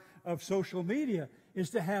power of social media, is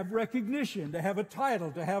to have recognition, to have a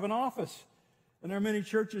title, to have an office. And there are many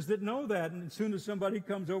churches that know that, and as soon as somebody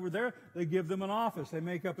comes over there, they give them an office. They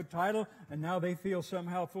make up a title, and now they feel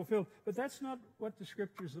somehow fulfilled. But that's not what the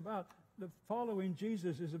Scripture is about. The following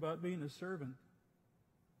Jesus is about being a servant,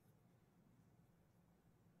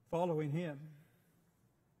 following Him.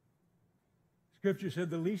 Scripture said,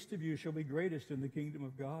 the least of you shall be greatest in the kingdom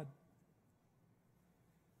of God.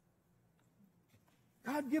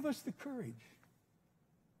 God, give us the courage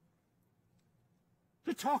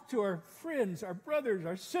to talk to our friends, our brothers,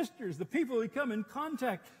 our sisters, the people we come in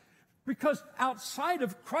contact, because outside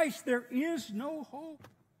of Christ there is no hope.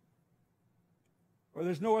 For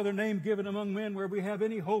there's no other name given among men where we have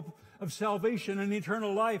any hope of salvation and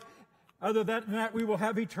eternal life. Other than that, we will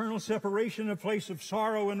have eternal separation, a place of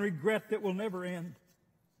sorrow and regret that will never end.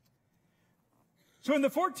 So in the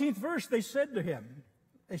 14th verse, they said to them,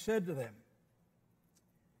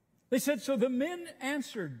 so the men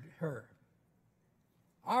answered her,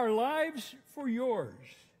 our lives for yours,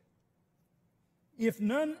 if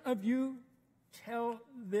none of you tell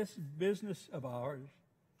this business of ours,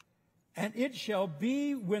 and it shall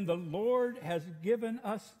be when the Lord has given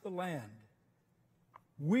us the land,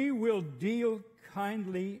 we will deal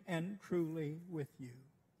kindly and truly with you.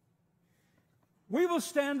 We will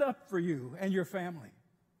stand up for you and your family.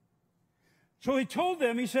 So he told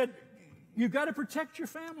them, he said, you've got to protect your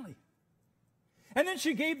family. And then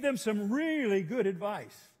she gave them some really good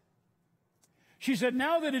advice. She said,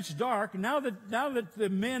 now that it's dark, now that the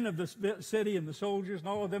men of the city and the soldiers and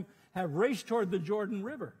all of them have raced toward the Jordan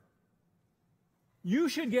River, you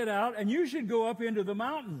should get out and you should go up into the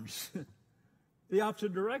mountains, the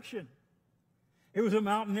opposite direction. It was a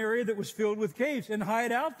mountain area that was filled with caves, and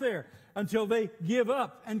hide out there until they give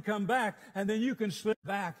up and come back, and then you can slip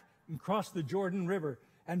back and cross the Jordan River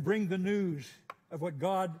and bring the news of what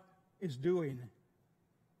God is doing.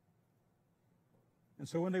 And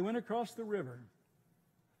so when they went across the river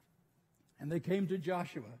and they came to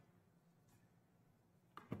Joshua,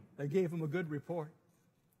 they gave him a good report.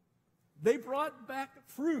 They brought back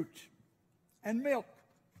fruit and milk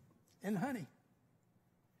and honey.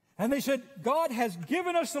 And they said, God has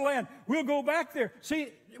given us the land. We'll go back there. See,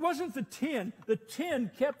 it wasn't the 10. The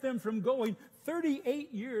 10 kept them from going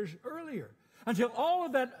 38 years earlier. Until all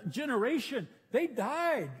of that generation, they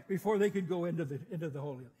died before they could go into the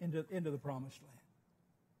promised land.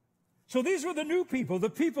 So these were the new people, the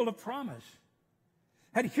people of promise.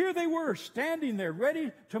 And here they were, standing there,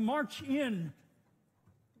 ready to march in,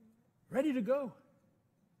 ready to go.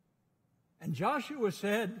 And Joshua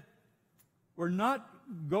said, we're not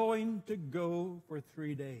going to go for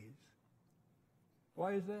 3 days.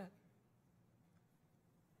 Why is that?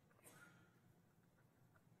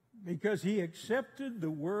 Because he accepted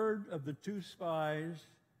the word of the two spies,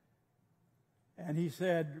 and he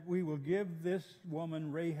said, we will give this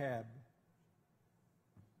woman Rahab,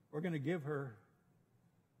 we're going to give her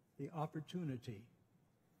the opportunity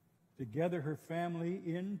to gather her family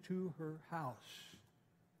into her house,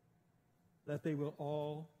 that they will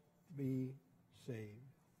all be saved.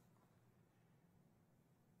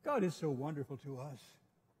 God is so wonderful to us.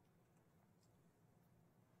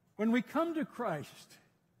 When we come to Christ,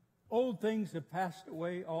 old things have passed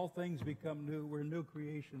away, all things become new. We're a new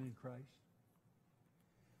creation in Christ.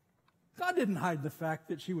 God didn't hide the fact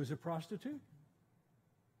that she was a prostitute.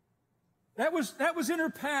 That was in her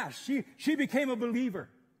past. She became a believer.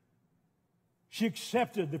 She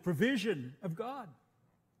accepted the provision of God.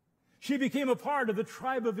 She became a part of the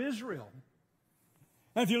tribe of Israel.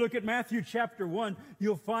 And if you look at Matthew chapter 1,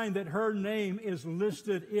 you'll find that her name is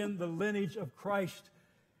listed in the lineage of Christ.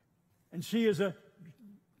 And she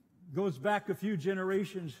goes back a few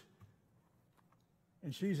generations,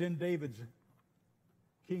 and she's in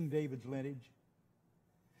King David's lineage.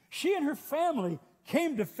 She and her family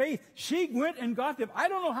came to faith. She went and got them. I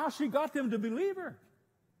don't know how she got them to believe her.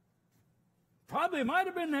 Probably might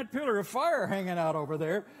have been that pillar of fire hanging out over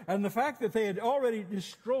there, and the fact that they had already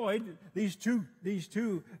destroyed these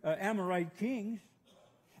two Amorite kings,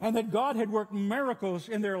 and that God had worked miracles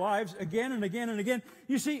in their lives again and again and again.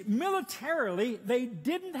 You see, militarily, they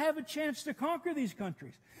didn't have a chance to conquer these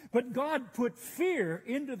countries, but God put fear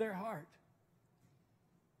into their heart.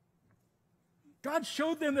 God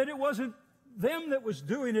showed them that it wasn't them that was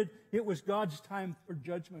doing it, it was God's time for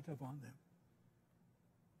judgment upon them.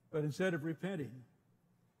 But instead of repenting,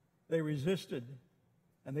 they resisted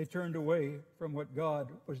and they turned away from what God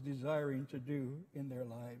was desiring to do in their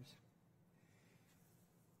lives.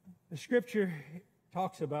 The Scripture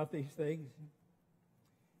talks about these things.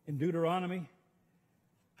 in Deuteronomy.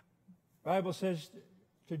 The Bible says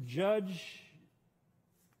to judge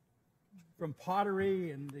from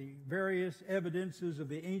pottery and the various evidences of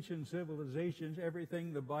the ancient civilizations,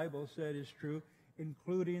 everything the Bible said is true,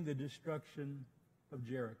 including the destruction of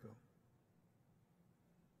Jericho.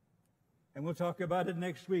 And we'll talk about it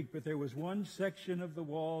next week, but there was one section of the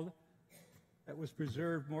wall that was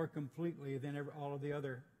preserved more completely than all of the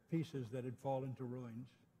other pieces that had fallen to ruins.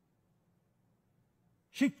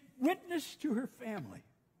 She witnessed to her family.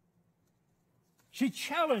 She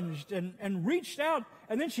challenged and reached out,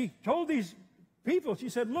 and then she told these people, she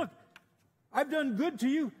said, look, I've done good to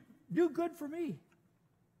you. Do good for me.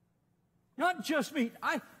 Not just me.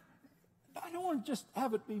 I don't want to just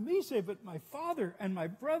have it be me saved, but my father and my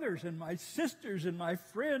brothers and my sisters and my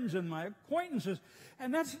friends and my acquaintances.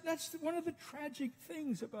 And that's one of the tragic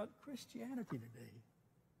things about Christianity today.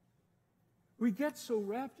 We get so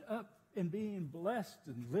wrapped up in being blessed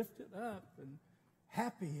and lifted up and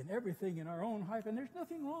happy and everything in our own life. And there's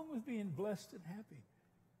nothing wrong with being blessed and happy.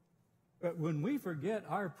 But when we forget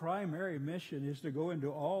our primary mission is to go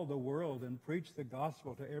into all the world and preach the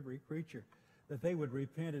gospel to every creature, that they would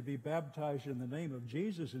repent and be baptized in the name of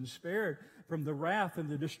Jesus and spared from the wrath and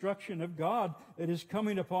the destruction of God that is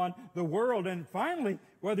coming upon the world. And finally,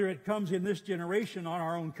 whether it comes in this generation, on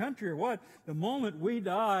our own country or what, the moment we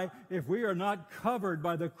die, if we are not covered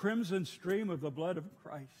by the crimson stream of the blood of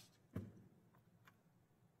Christ,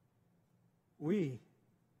 the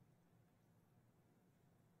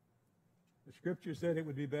Scripture said it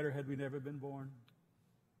would be better had we never been born.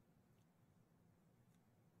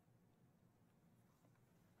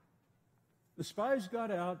 The spies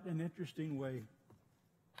got out in an interesting way.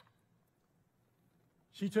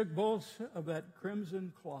 She took bolts of that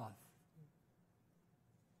crimson cloth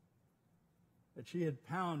that she had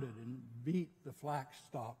pounded and beat the flax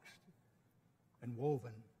stalks and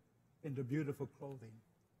woven into beautiful clothing.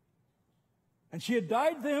 And she had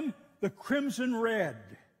dyed them the crimson red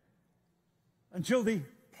until the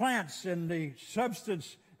plants and the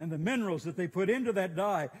substance and the minerals that they put into that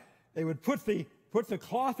dye, they would put the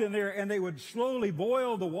cloth in there and they would slowly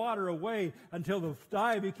boil the water away until the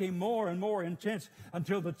dye became more and more intense,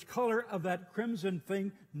 until the color of that crimson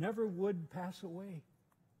thing never would pass away.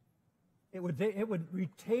 It would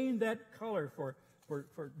retain that color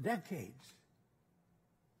for decades.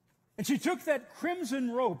 And she took that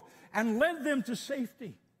crimson rope and led them to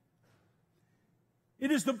safety. It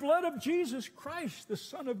is the blood of Jesus Christ, the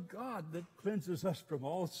Son of God, that cleanses us from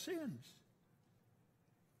all sins.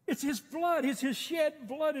 It's His blood. It's His shed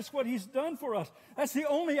blood. It's what He's done for us. That's the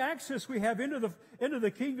only access we have into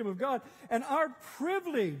the kingdom of God. And our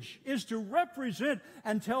privilege is to represent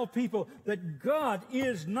and tell people that God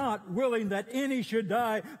is not willing that any should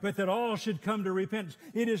die, but that all should come to repentance.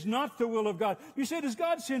 It is not the will of God. You say, does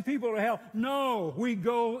God send people to hell? No, we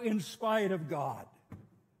go in spite of God.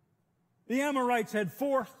 The Amorites had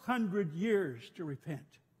 400 years to repent.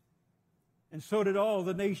 And so did all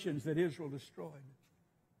the nations that Israel destroyed.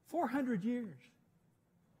 400 years.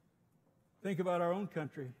 Think about our own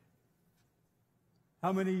country.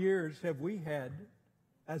 How many years have we had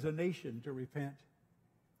as a nation to repent?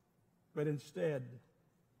 But instead,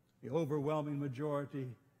 the overwhelming majority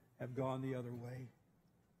have gone the other way.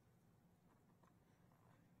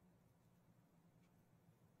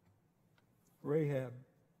 Rahab.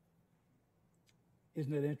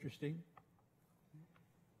 Isn't it interesting?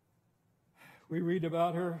 We read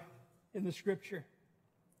about her in the Scripture.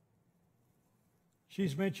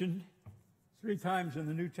 She's mentioned 3 times in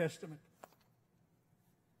the New Testament.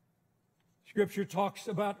 Scripture talks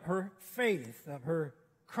about her faith, of her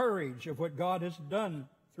courage, of what God has done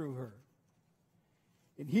through her.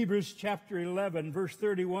 In Hebrews chapter 11, verse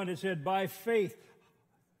 31, it said, by faith,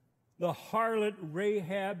 the harlot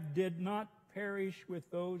Rahab did not perish with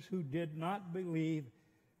those who did not believe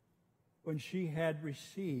when she had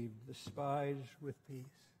received the spies with peace.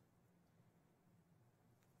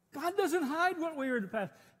 God doesn't hide what we were in the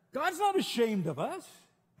past. God's not ashamed of us.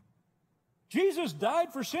 Jesus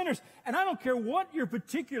died for sinners. And I don't care what your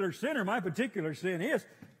particular sin or my particular sin is.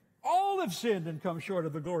 All have sinned and come short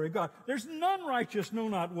of the glory of God. There's none righteous, no,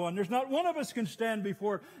 not one. There's not one of us can stand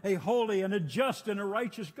before a holy and a just and a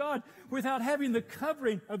righteous God without having the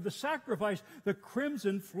covering of the sacrifice, the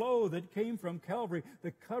crimson flow that came from Calvary,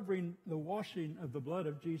 the covering, the washing of the blood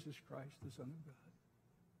of Jesus Christ, the Son of God.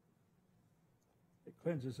 It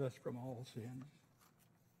cleanses us from all sins.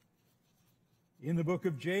 In the book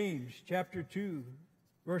of James, chapter 2,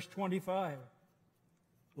 verse 25,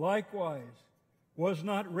 likewise, was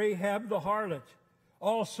not Rahab the harlot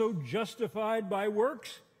also justified by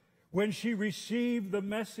works when she received the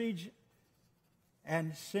message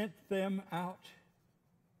and sent them out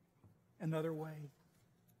another way.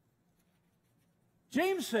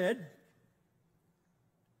 James said,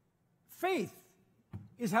 faith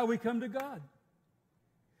is how we come to God.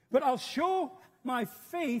 But I'll show my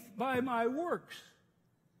faith by my works.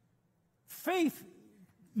 Faith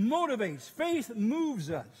motivates. Faith moves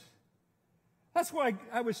us. That's why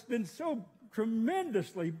I was been so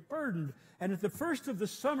tremendously burdened. And at the first of the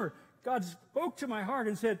summer, God spoke to my heart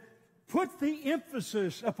and said, put the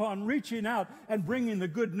emphasis upon reaching out and bringing the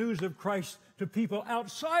good news of Christ to people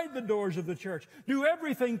outside the doors of the church. Do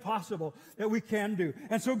everything possible that we can do.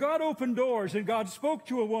 And so God opened doors, and God spoke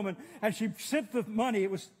to a woman, and she sent the money.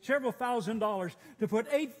 It was several $1,000s to put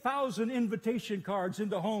 8,000 invitation cards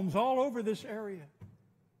into homes all over this area.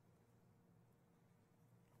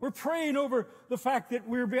 We're praying over the fact that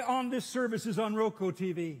we're on this service is on Roku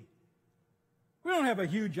TV. We don't have a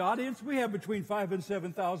huge audience. We have between 5,000 and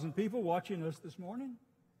 7,000 people watching us this morning.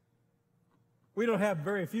 We don't have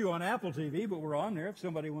very few on Apple TV, but we're on there if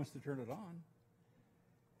somebody wants to turn it on.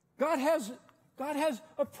 God has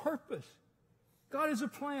a purpose. God has a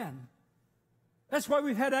plan. That's why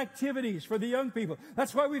we've had activities for the young people.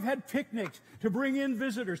 That's why we've had picnics to bring in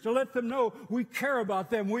visitors, to let them know we care about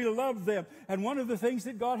them, we love them. And one of the things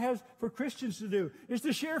that God has for Christians to do is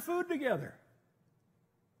to share food together,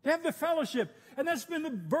 to have the fellowship. And that's been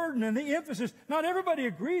the burden and the emphasis. Not everybody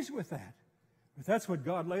agrees with that, but that's what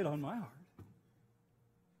God laid on my heart.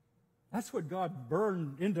 That's what God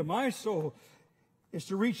burned into my soul, is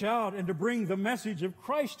to reach out and to bring the message of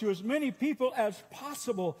Christ to as many people as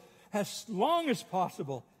possible, as long as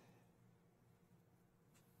possible.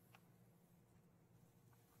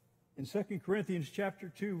 In 2 Corinthians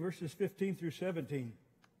chapter 2, verses 15 through 17,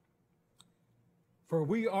 for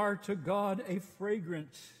we are to God a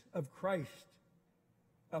fragrance of Christ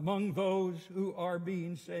among those who are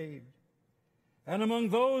being saved and among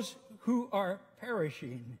those who are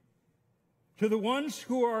perishing. To the ones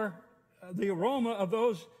who are the aroma of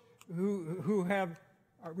those who have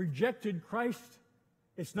rejected Christ,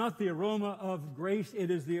 it's not the aroma of grace,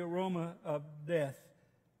 it is the aroma of death.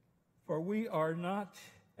 For we are not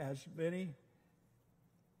as many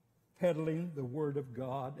peddling the Word of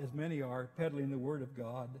God, as many are peddling the Word of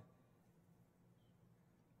God,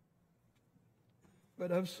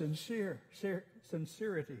 but of sincerity,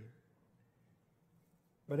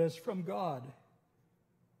 but as from God,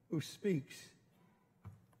 who speaks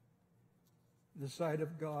the sight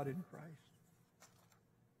of God in Christ.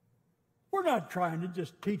 We're not trying to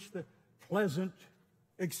just teach the pleasant,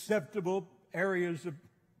 acceptable areas of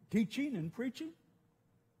teaching and preaching.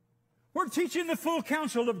 We're teaching the full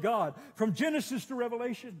counsel of God from Genesis to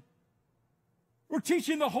Revelation. We're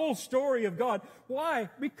teaching the whole story of God. Why?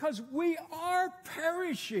 Because we are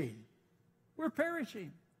perishing. We're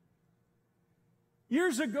perishing.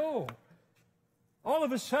 Years ago, all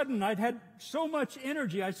of a sudden, I'd had so much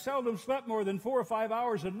energy, I seldom slept more than 4 or 5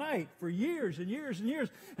 hours a night for years and years and years.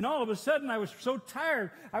 And all of a sudden, I was so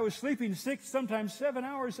tired, I was sleeping 6, sometimes 7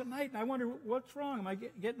 hours a night. And I wondered, what's wrong? Am I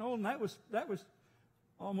getting old? And that was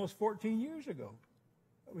almost 14 years ago.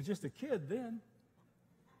 I was just a kid then.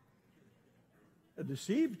 A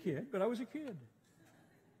deceived kid, but I was a kid.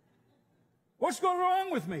 What's going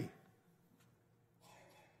wrong with me?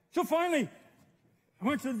 So finally, I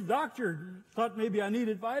went to the doctor, thought maybe I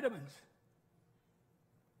needed vitamins.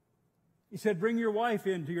 He said, bring your wife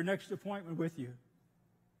in to your next appointment with you.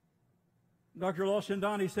 Dr.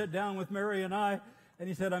 Lawshandani sat down with Mary and I, and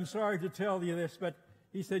he said, I'm sorry to tell you this, but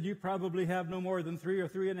he said, you probably have no more than 3 or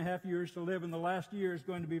 3.5 years to live, and the last year is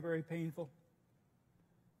going to be very painful.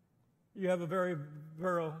 You have a very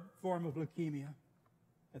virile form of leukemia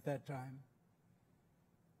at that time.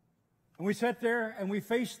 And we sat there and we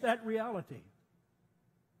faced that reality.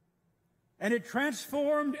 And it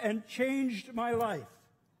transformed and changed my life.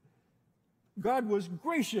 God was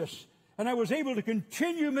gracious, and I was able to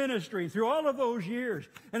continue ministry through all of those years.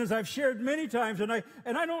 And as I've shared many times, and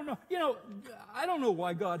I don't know, I don't know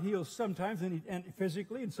why God heals sometimes and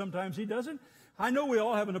physically, and sometimes He doesn't. I know we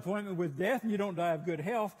all have an appointment with death, and you don't die of good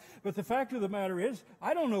health. But the fact of the matter is,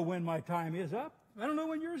 I don't know when my time is up. I don't know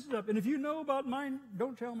when yours is up. And if you know about mine,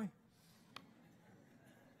 don't tell me.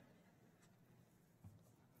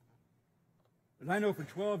 But I know for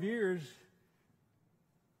 12 years,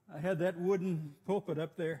 I had that wooden pulpit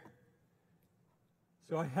up there.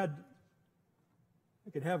 So I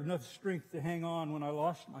could have enough strength to hang on when I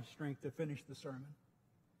lost my strength to finish the sermon.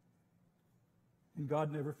 And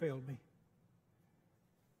God never failed me.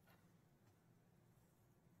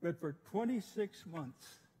 But for 26 months,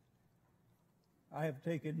 I have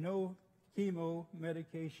taken no chemo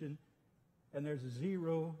medication, and there's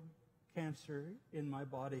zero cancer in my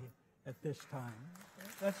body at this time.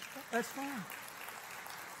 That's fine.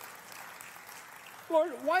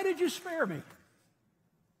 Lord, why did you spare me?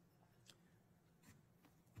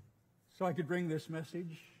 So I could bring this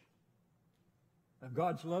message of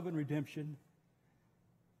God's love and redemption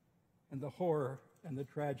and the horror and the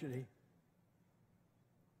tragedy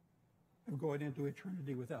of going into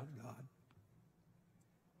eternity without God.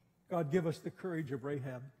 God, give us the courage of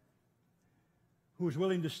Rahab, who was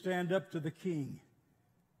willing to stand up to the king,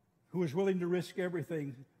 who was willing to risk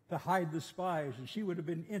everything to hide the spies, and she would have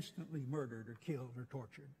been instantly murdered or killed or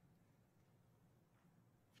tortured.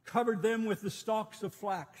 Covered them with the stalks of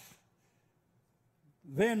flax.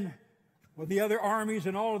 Then, when the other armies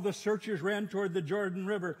and all of the searchers ran toward the Jordan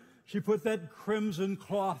River, she put that crimson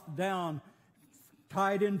cloth down,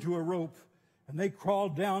 tied into a rope, and they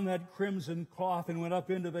crawled down that crimson cloth and went up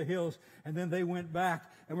into the hills, and then they went back,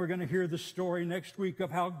 and we're going to hear the story next week of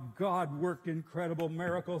how God worked incredible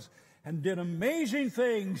miracles and did amazing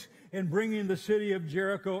things in bringing the city of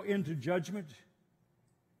Jericho into judgment.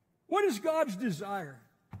 What is God's desire?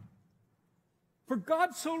 For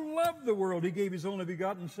God so loved the world, he gave his only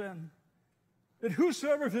begotten Son, that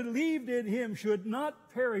whosoever believed in him should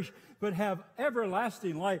not perish, but have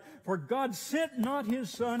everlasting life. For God sent not his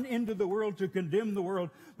Son into the world to condemn the world,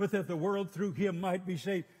 but that the world through him might be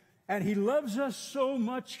saved. And he loves us so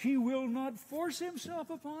much, he will not force himself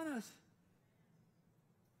upon us.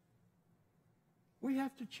 We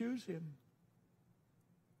have to choose him.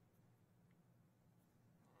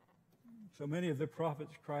 So many of the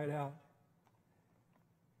prophets cried out,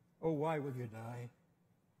 "Oh, why will you die?"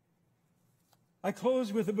 I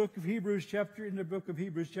close with the book of Hebrews chapter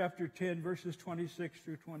 10, verses 26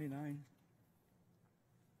 through 29.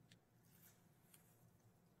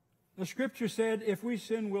 The scripture said, if we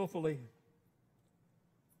sin willfully,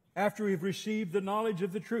 after we've received the knowledge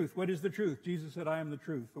of the truth. What is the truth? Jesus said, I am the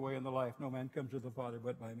truth, the way and the life. No man comes to the Father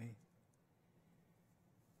but by me.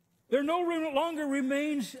 There no longer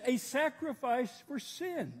remains a sacrifice for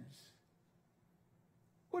sins.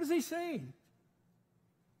 What is he saying?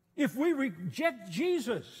 If we reject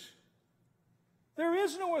Jesus, there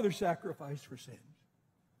is no other sacrifice for sins.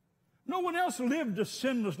 No one else lived a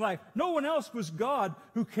sinless life. No one else was God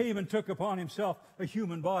who came and took upon himself a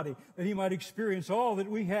human body, that he might experience all that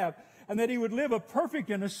we have, and that he would live a perfect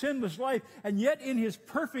and a sinless life, and yet in his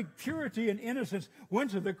perfect purity and innocence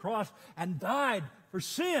went to the cross and died for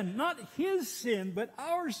sin, not his sin, but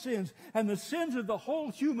our sins, and the sins of the whole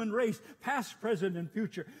human race, past, present, and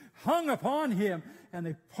future, hung upon him, and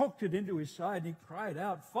they poked it into his side, and he cried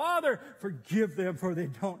out, Father, forgive them, for they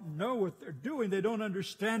don't know what they're doing. They don't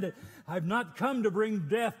understand it. I've not come to bring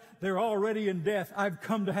death. They're already in death. I've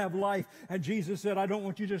come to have life. And Jesus said, I don't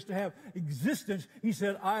want you just to have existence. He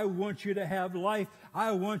said, I want you to have life.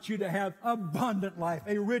 I want you to have abundant life,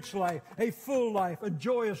 a rich life, a full life, a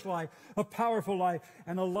joyous life, a powerful life,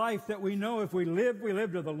 and a life that we know if we live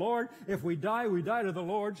to the Lord. If we die to the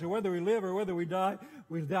Lord. So whether we live or whether we die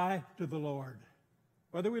to the Lord.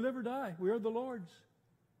 Whether we live or die, we are the Lord's.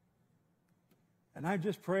 And I'm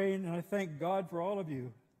just praying, and I thank God for all of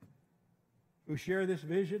you who share this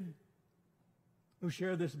vision, who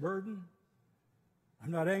share this burden.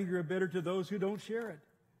 I'm not angry or bitter to those who don't share it.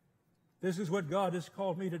 This is what God has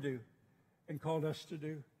called me to do and called us to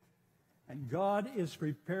do. And God is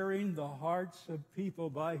preparing the hearts of people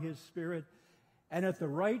by his Spirit. And at the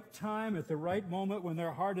right time, at the right moment, when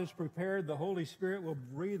their heart is prepared, the Holy Spirit will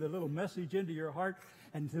breathe a little message into your heart,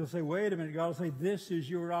 and he'll say, wait a minute. God will say, this is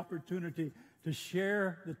your opportunity to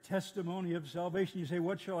share the testimony of salvation. You say,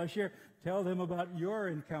 what shall I share? Tell them about your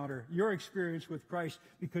encounter, your experience with Christ,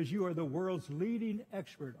 because you are the world's leading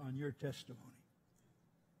expert on your testimony.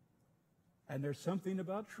 And there's something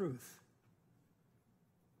about truth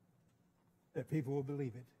that people will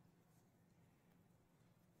believe it.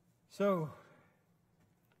 So,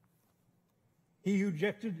 he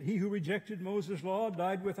who rejected Moses' law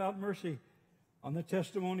died without mercy on the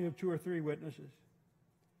testimony of 2 or 3 witnesses.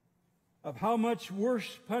 Of how much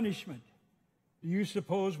worse punishment do you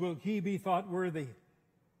suppose will he be thought worthy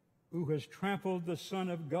who has trampled the Son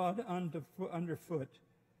of God underfoot,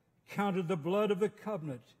 counted the blood of the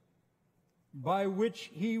covenant by which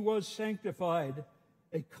he was sanctified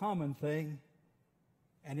a common thing,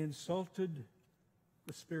 and insulted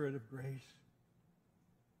the Spirit of grace?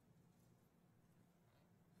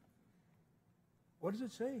 What is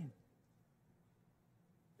it saying?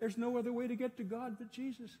 There's no other way to get to God but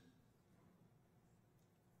Jesus.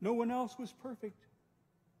 No one else was perfect.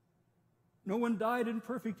 No one died in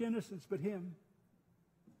perfect innocence but him.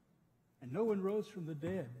 And no one rose from the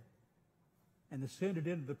dead and ascended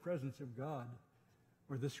into the presence of God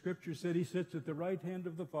where the Scripture said he sits at the right hand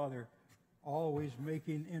of the Father, always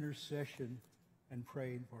making intercession and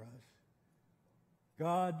praying for us.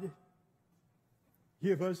 God,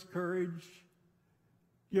 give us courage.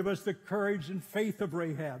 Give us the courage and faith of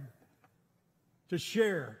Rahab to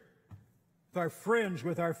share with our friends,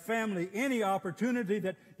 with our family, any opportunity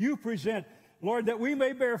that you present, Lord, that we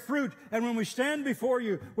may bear fruit. And when we stand before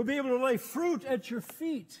you, we'll be able to lay fruit at your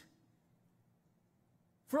feet.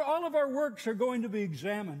 For all of our works are going to be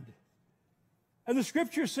examined. And the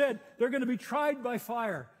Scripture said they're going to be tried by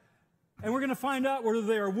fire. And we're going to find out whether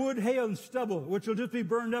they are wood, hail, and stubble, which will just be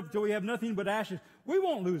burned up till we have nothing but ashes. We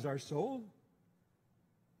won't lose our soul.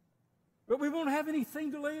 But we won't have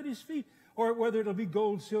anything to lay at his feet. Or whether it'll be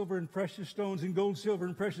gold, silver, and precious stones. And gold, silver,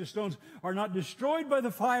 and precious stones are not destroyed by the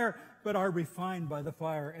fire, but are refined by the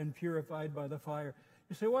fire and purified by the fire.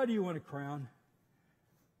 You say, why do you want a crown?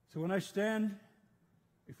 So when I stand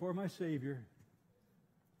before my Savior,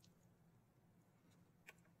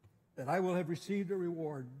 that I will have received a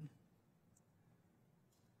reward,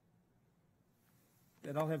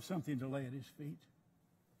 that I'll have something to lay at his feet.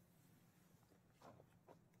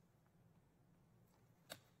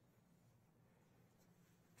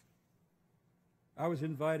 I was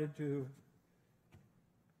invited to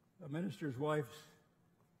a minister's wife's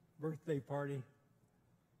birthday party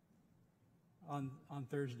on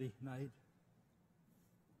Thursday night.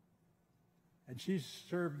 And she's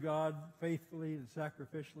served God faithfully and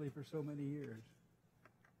sacrificially for so many years.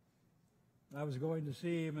 I was going to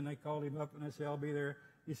see him, and I called him up, and I said, I'll be there.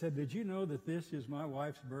 He said, did you know that this is my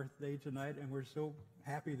wife's birthday tonight, and we're so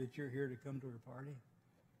happy that you're here to come to her party?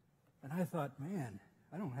 And I thought, man,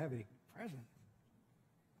 I don't have any present.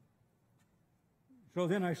 So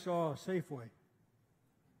then I saw a Safeway.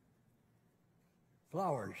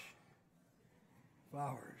 Flowers.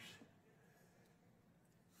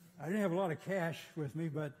 I didn't have a lot of cash with me,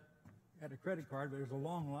 but I had a credit card, but there was a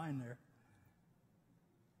long line there.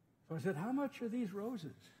 So I said, how much are these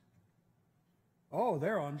roses? Oh,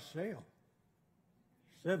 they're on sale.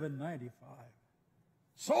 $7.95.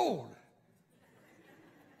 Sold!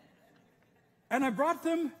 And I brought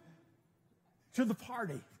them to the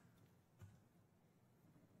party.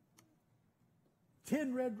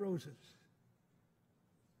 10 red roses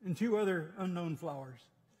and 2 other unknown flowers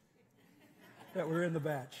that were in the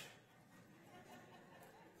batch.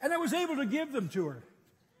 And I was able to give them to her.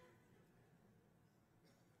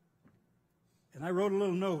 And I wrote a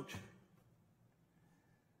little note.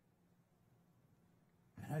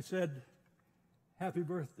 And I said, happy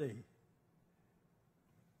birthday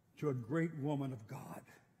to a great woman of God.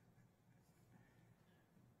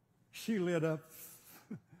 She lit up,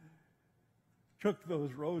 took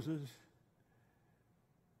those roses,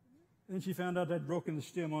 and then she found out I'd broken the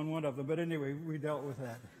stem on one of them. But anyway, we dealt with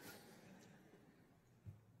that.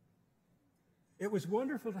 It was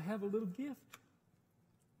wonderful to have a little gift.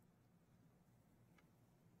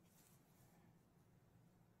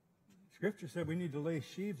 Scripture said we need to lay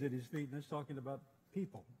sheaves at his feet, and that's talking about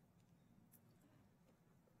people.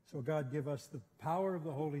 So God give us the power of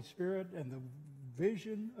the Holy Spirit and the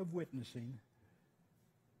vision of witnessing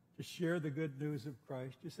to share the good news of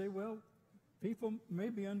Christ. You say, well, people may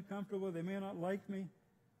be uncomfortable. They may not like me.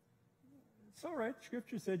 It's all right.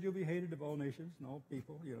 Scripture said you'll be hated of all nations and all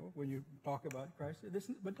people, when you talk about Christ.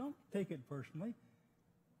 But don't take it personally.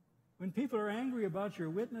 When people are angry about your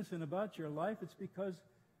witness and about your life, it's because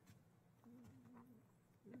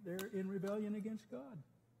they're in rebellion against God.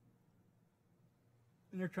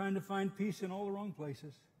 And they're trying to find peace in all the wrong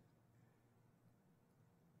places.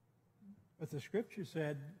 But the Scripture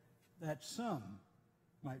said that some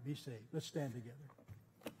might be saved. Let's stand together.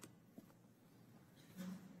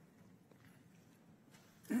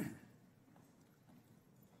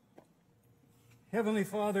 Heavenly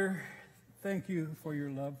Father, thank you for your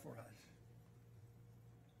love for us.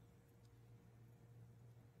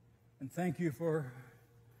 And thank you for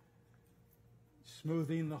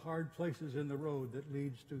smoothing the hard places in the road that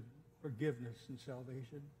leads to forgiveness and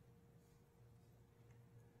salvation.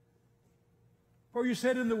 For you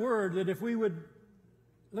said in the Word that if we would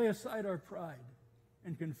lay aside our pride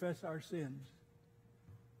and confess our sins,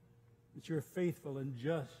 that you're faithful and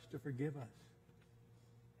just to forgive us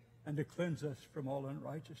and to cleanse us from all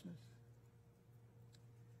unrighteousness.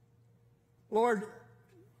 Lord,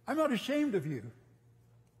 I'm not ashamed of you.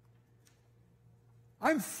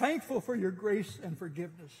 I'm thankful for your grace and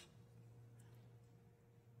forgiveness.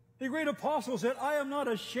 The great apostle said, I am not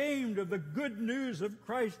ashamed of the good news of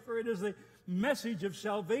Christ, for it is the message of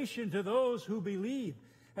salvation to those who believe.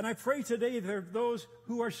 And I pray today there are those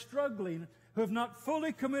who are struggling, who have not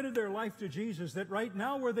fully committed their life to Jesus, that right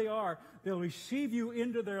now where they are, they'll receive you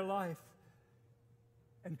into their life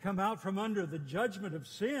and come out from under the judgment of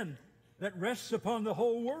sin that rests upon the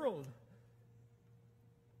whole world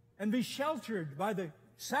and be sheltered by the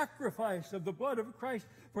sacrifice of the blood of Christ.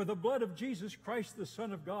 For the blood of Jesus Christ, the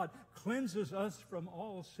Son of God, cleanses us from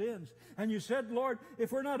all sins. And you said, Lord,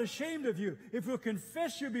 if we're not ashamed of you, if we'll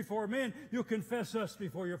confess you before men, you'll confess us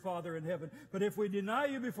before your Father in heaven. But if we deny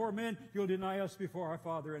you before men, you'll deny us before our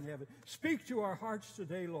Father in heaven. Speak to our hearts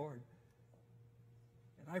today, Lord.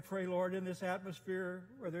 And I pray, Lord, in this atmosphere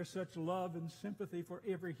where there's such love and sympathy for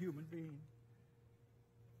every human being,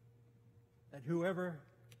 that whoever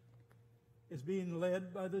is being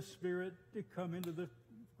led by the Spirit to come into the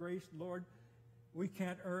grace, Lord, we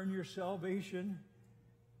can't earn your salvation.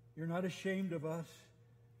 You're not ashamed of us.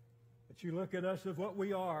 But you look at us of what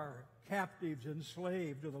we are, captives,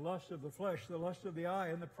 enslaved to the lust of the flesh, the lust of the eye,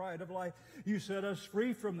 and the pride of life. You set us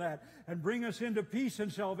free from that and bring us into peace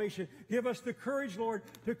and salvation. Give us the courage, Lord,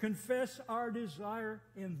 to confess our desire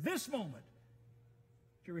in this moment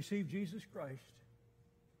to receive Jesus Christ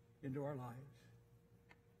into our lives.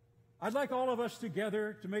 I'd like all of us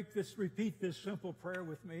together to repeat this simple prayer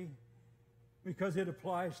with me, because it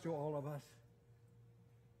applies to all of us.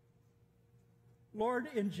 Lord,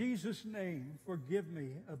 in Jesus' name, forgive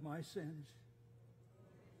me of my sins.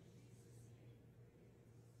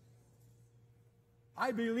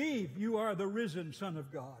 I believe you are the risen Son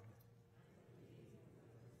of God.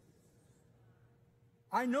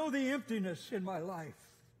 I know the emptiness in my life,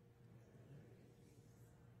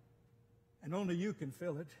 and only you can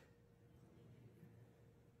fill it.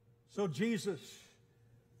 So Jesus,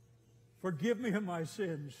 forgive me of my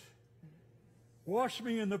sins. Wash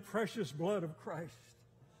me in the precious blood of Christ.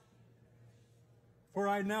 For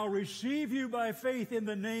I now receive you by faith in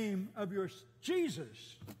the name of your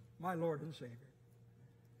Jesus, my Lord and Savior.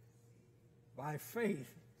 By faith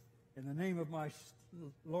in the name of my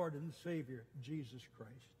Lord and Savior, Jesus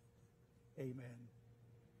Christ. Amen.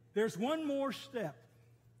 There's one more step.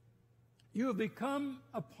 You have become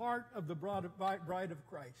a part of the bride of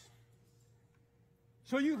Christ.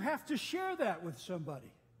 So you have to share that with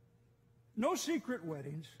somebody. No secret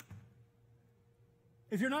weddings.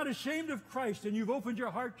 If you're not ashamed of Christ and you've opened your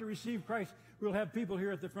heart to receive Christ, we'll have people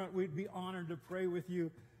here at the front. We'd be honored to pray with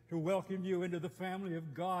you, to welcome you into the family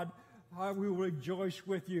of God. We will rejoice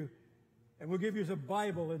with you. And we'll give you a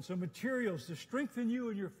Bible and some materials to strengthen you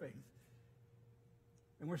in your faith.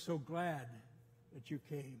 And we're so glad that you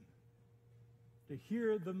came to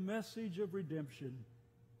hear the message of redemption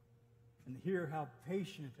and hear how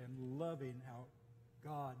patient and loving, how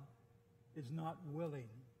God is not willing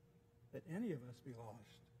that any of us be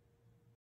lost,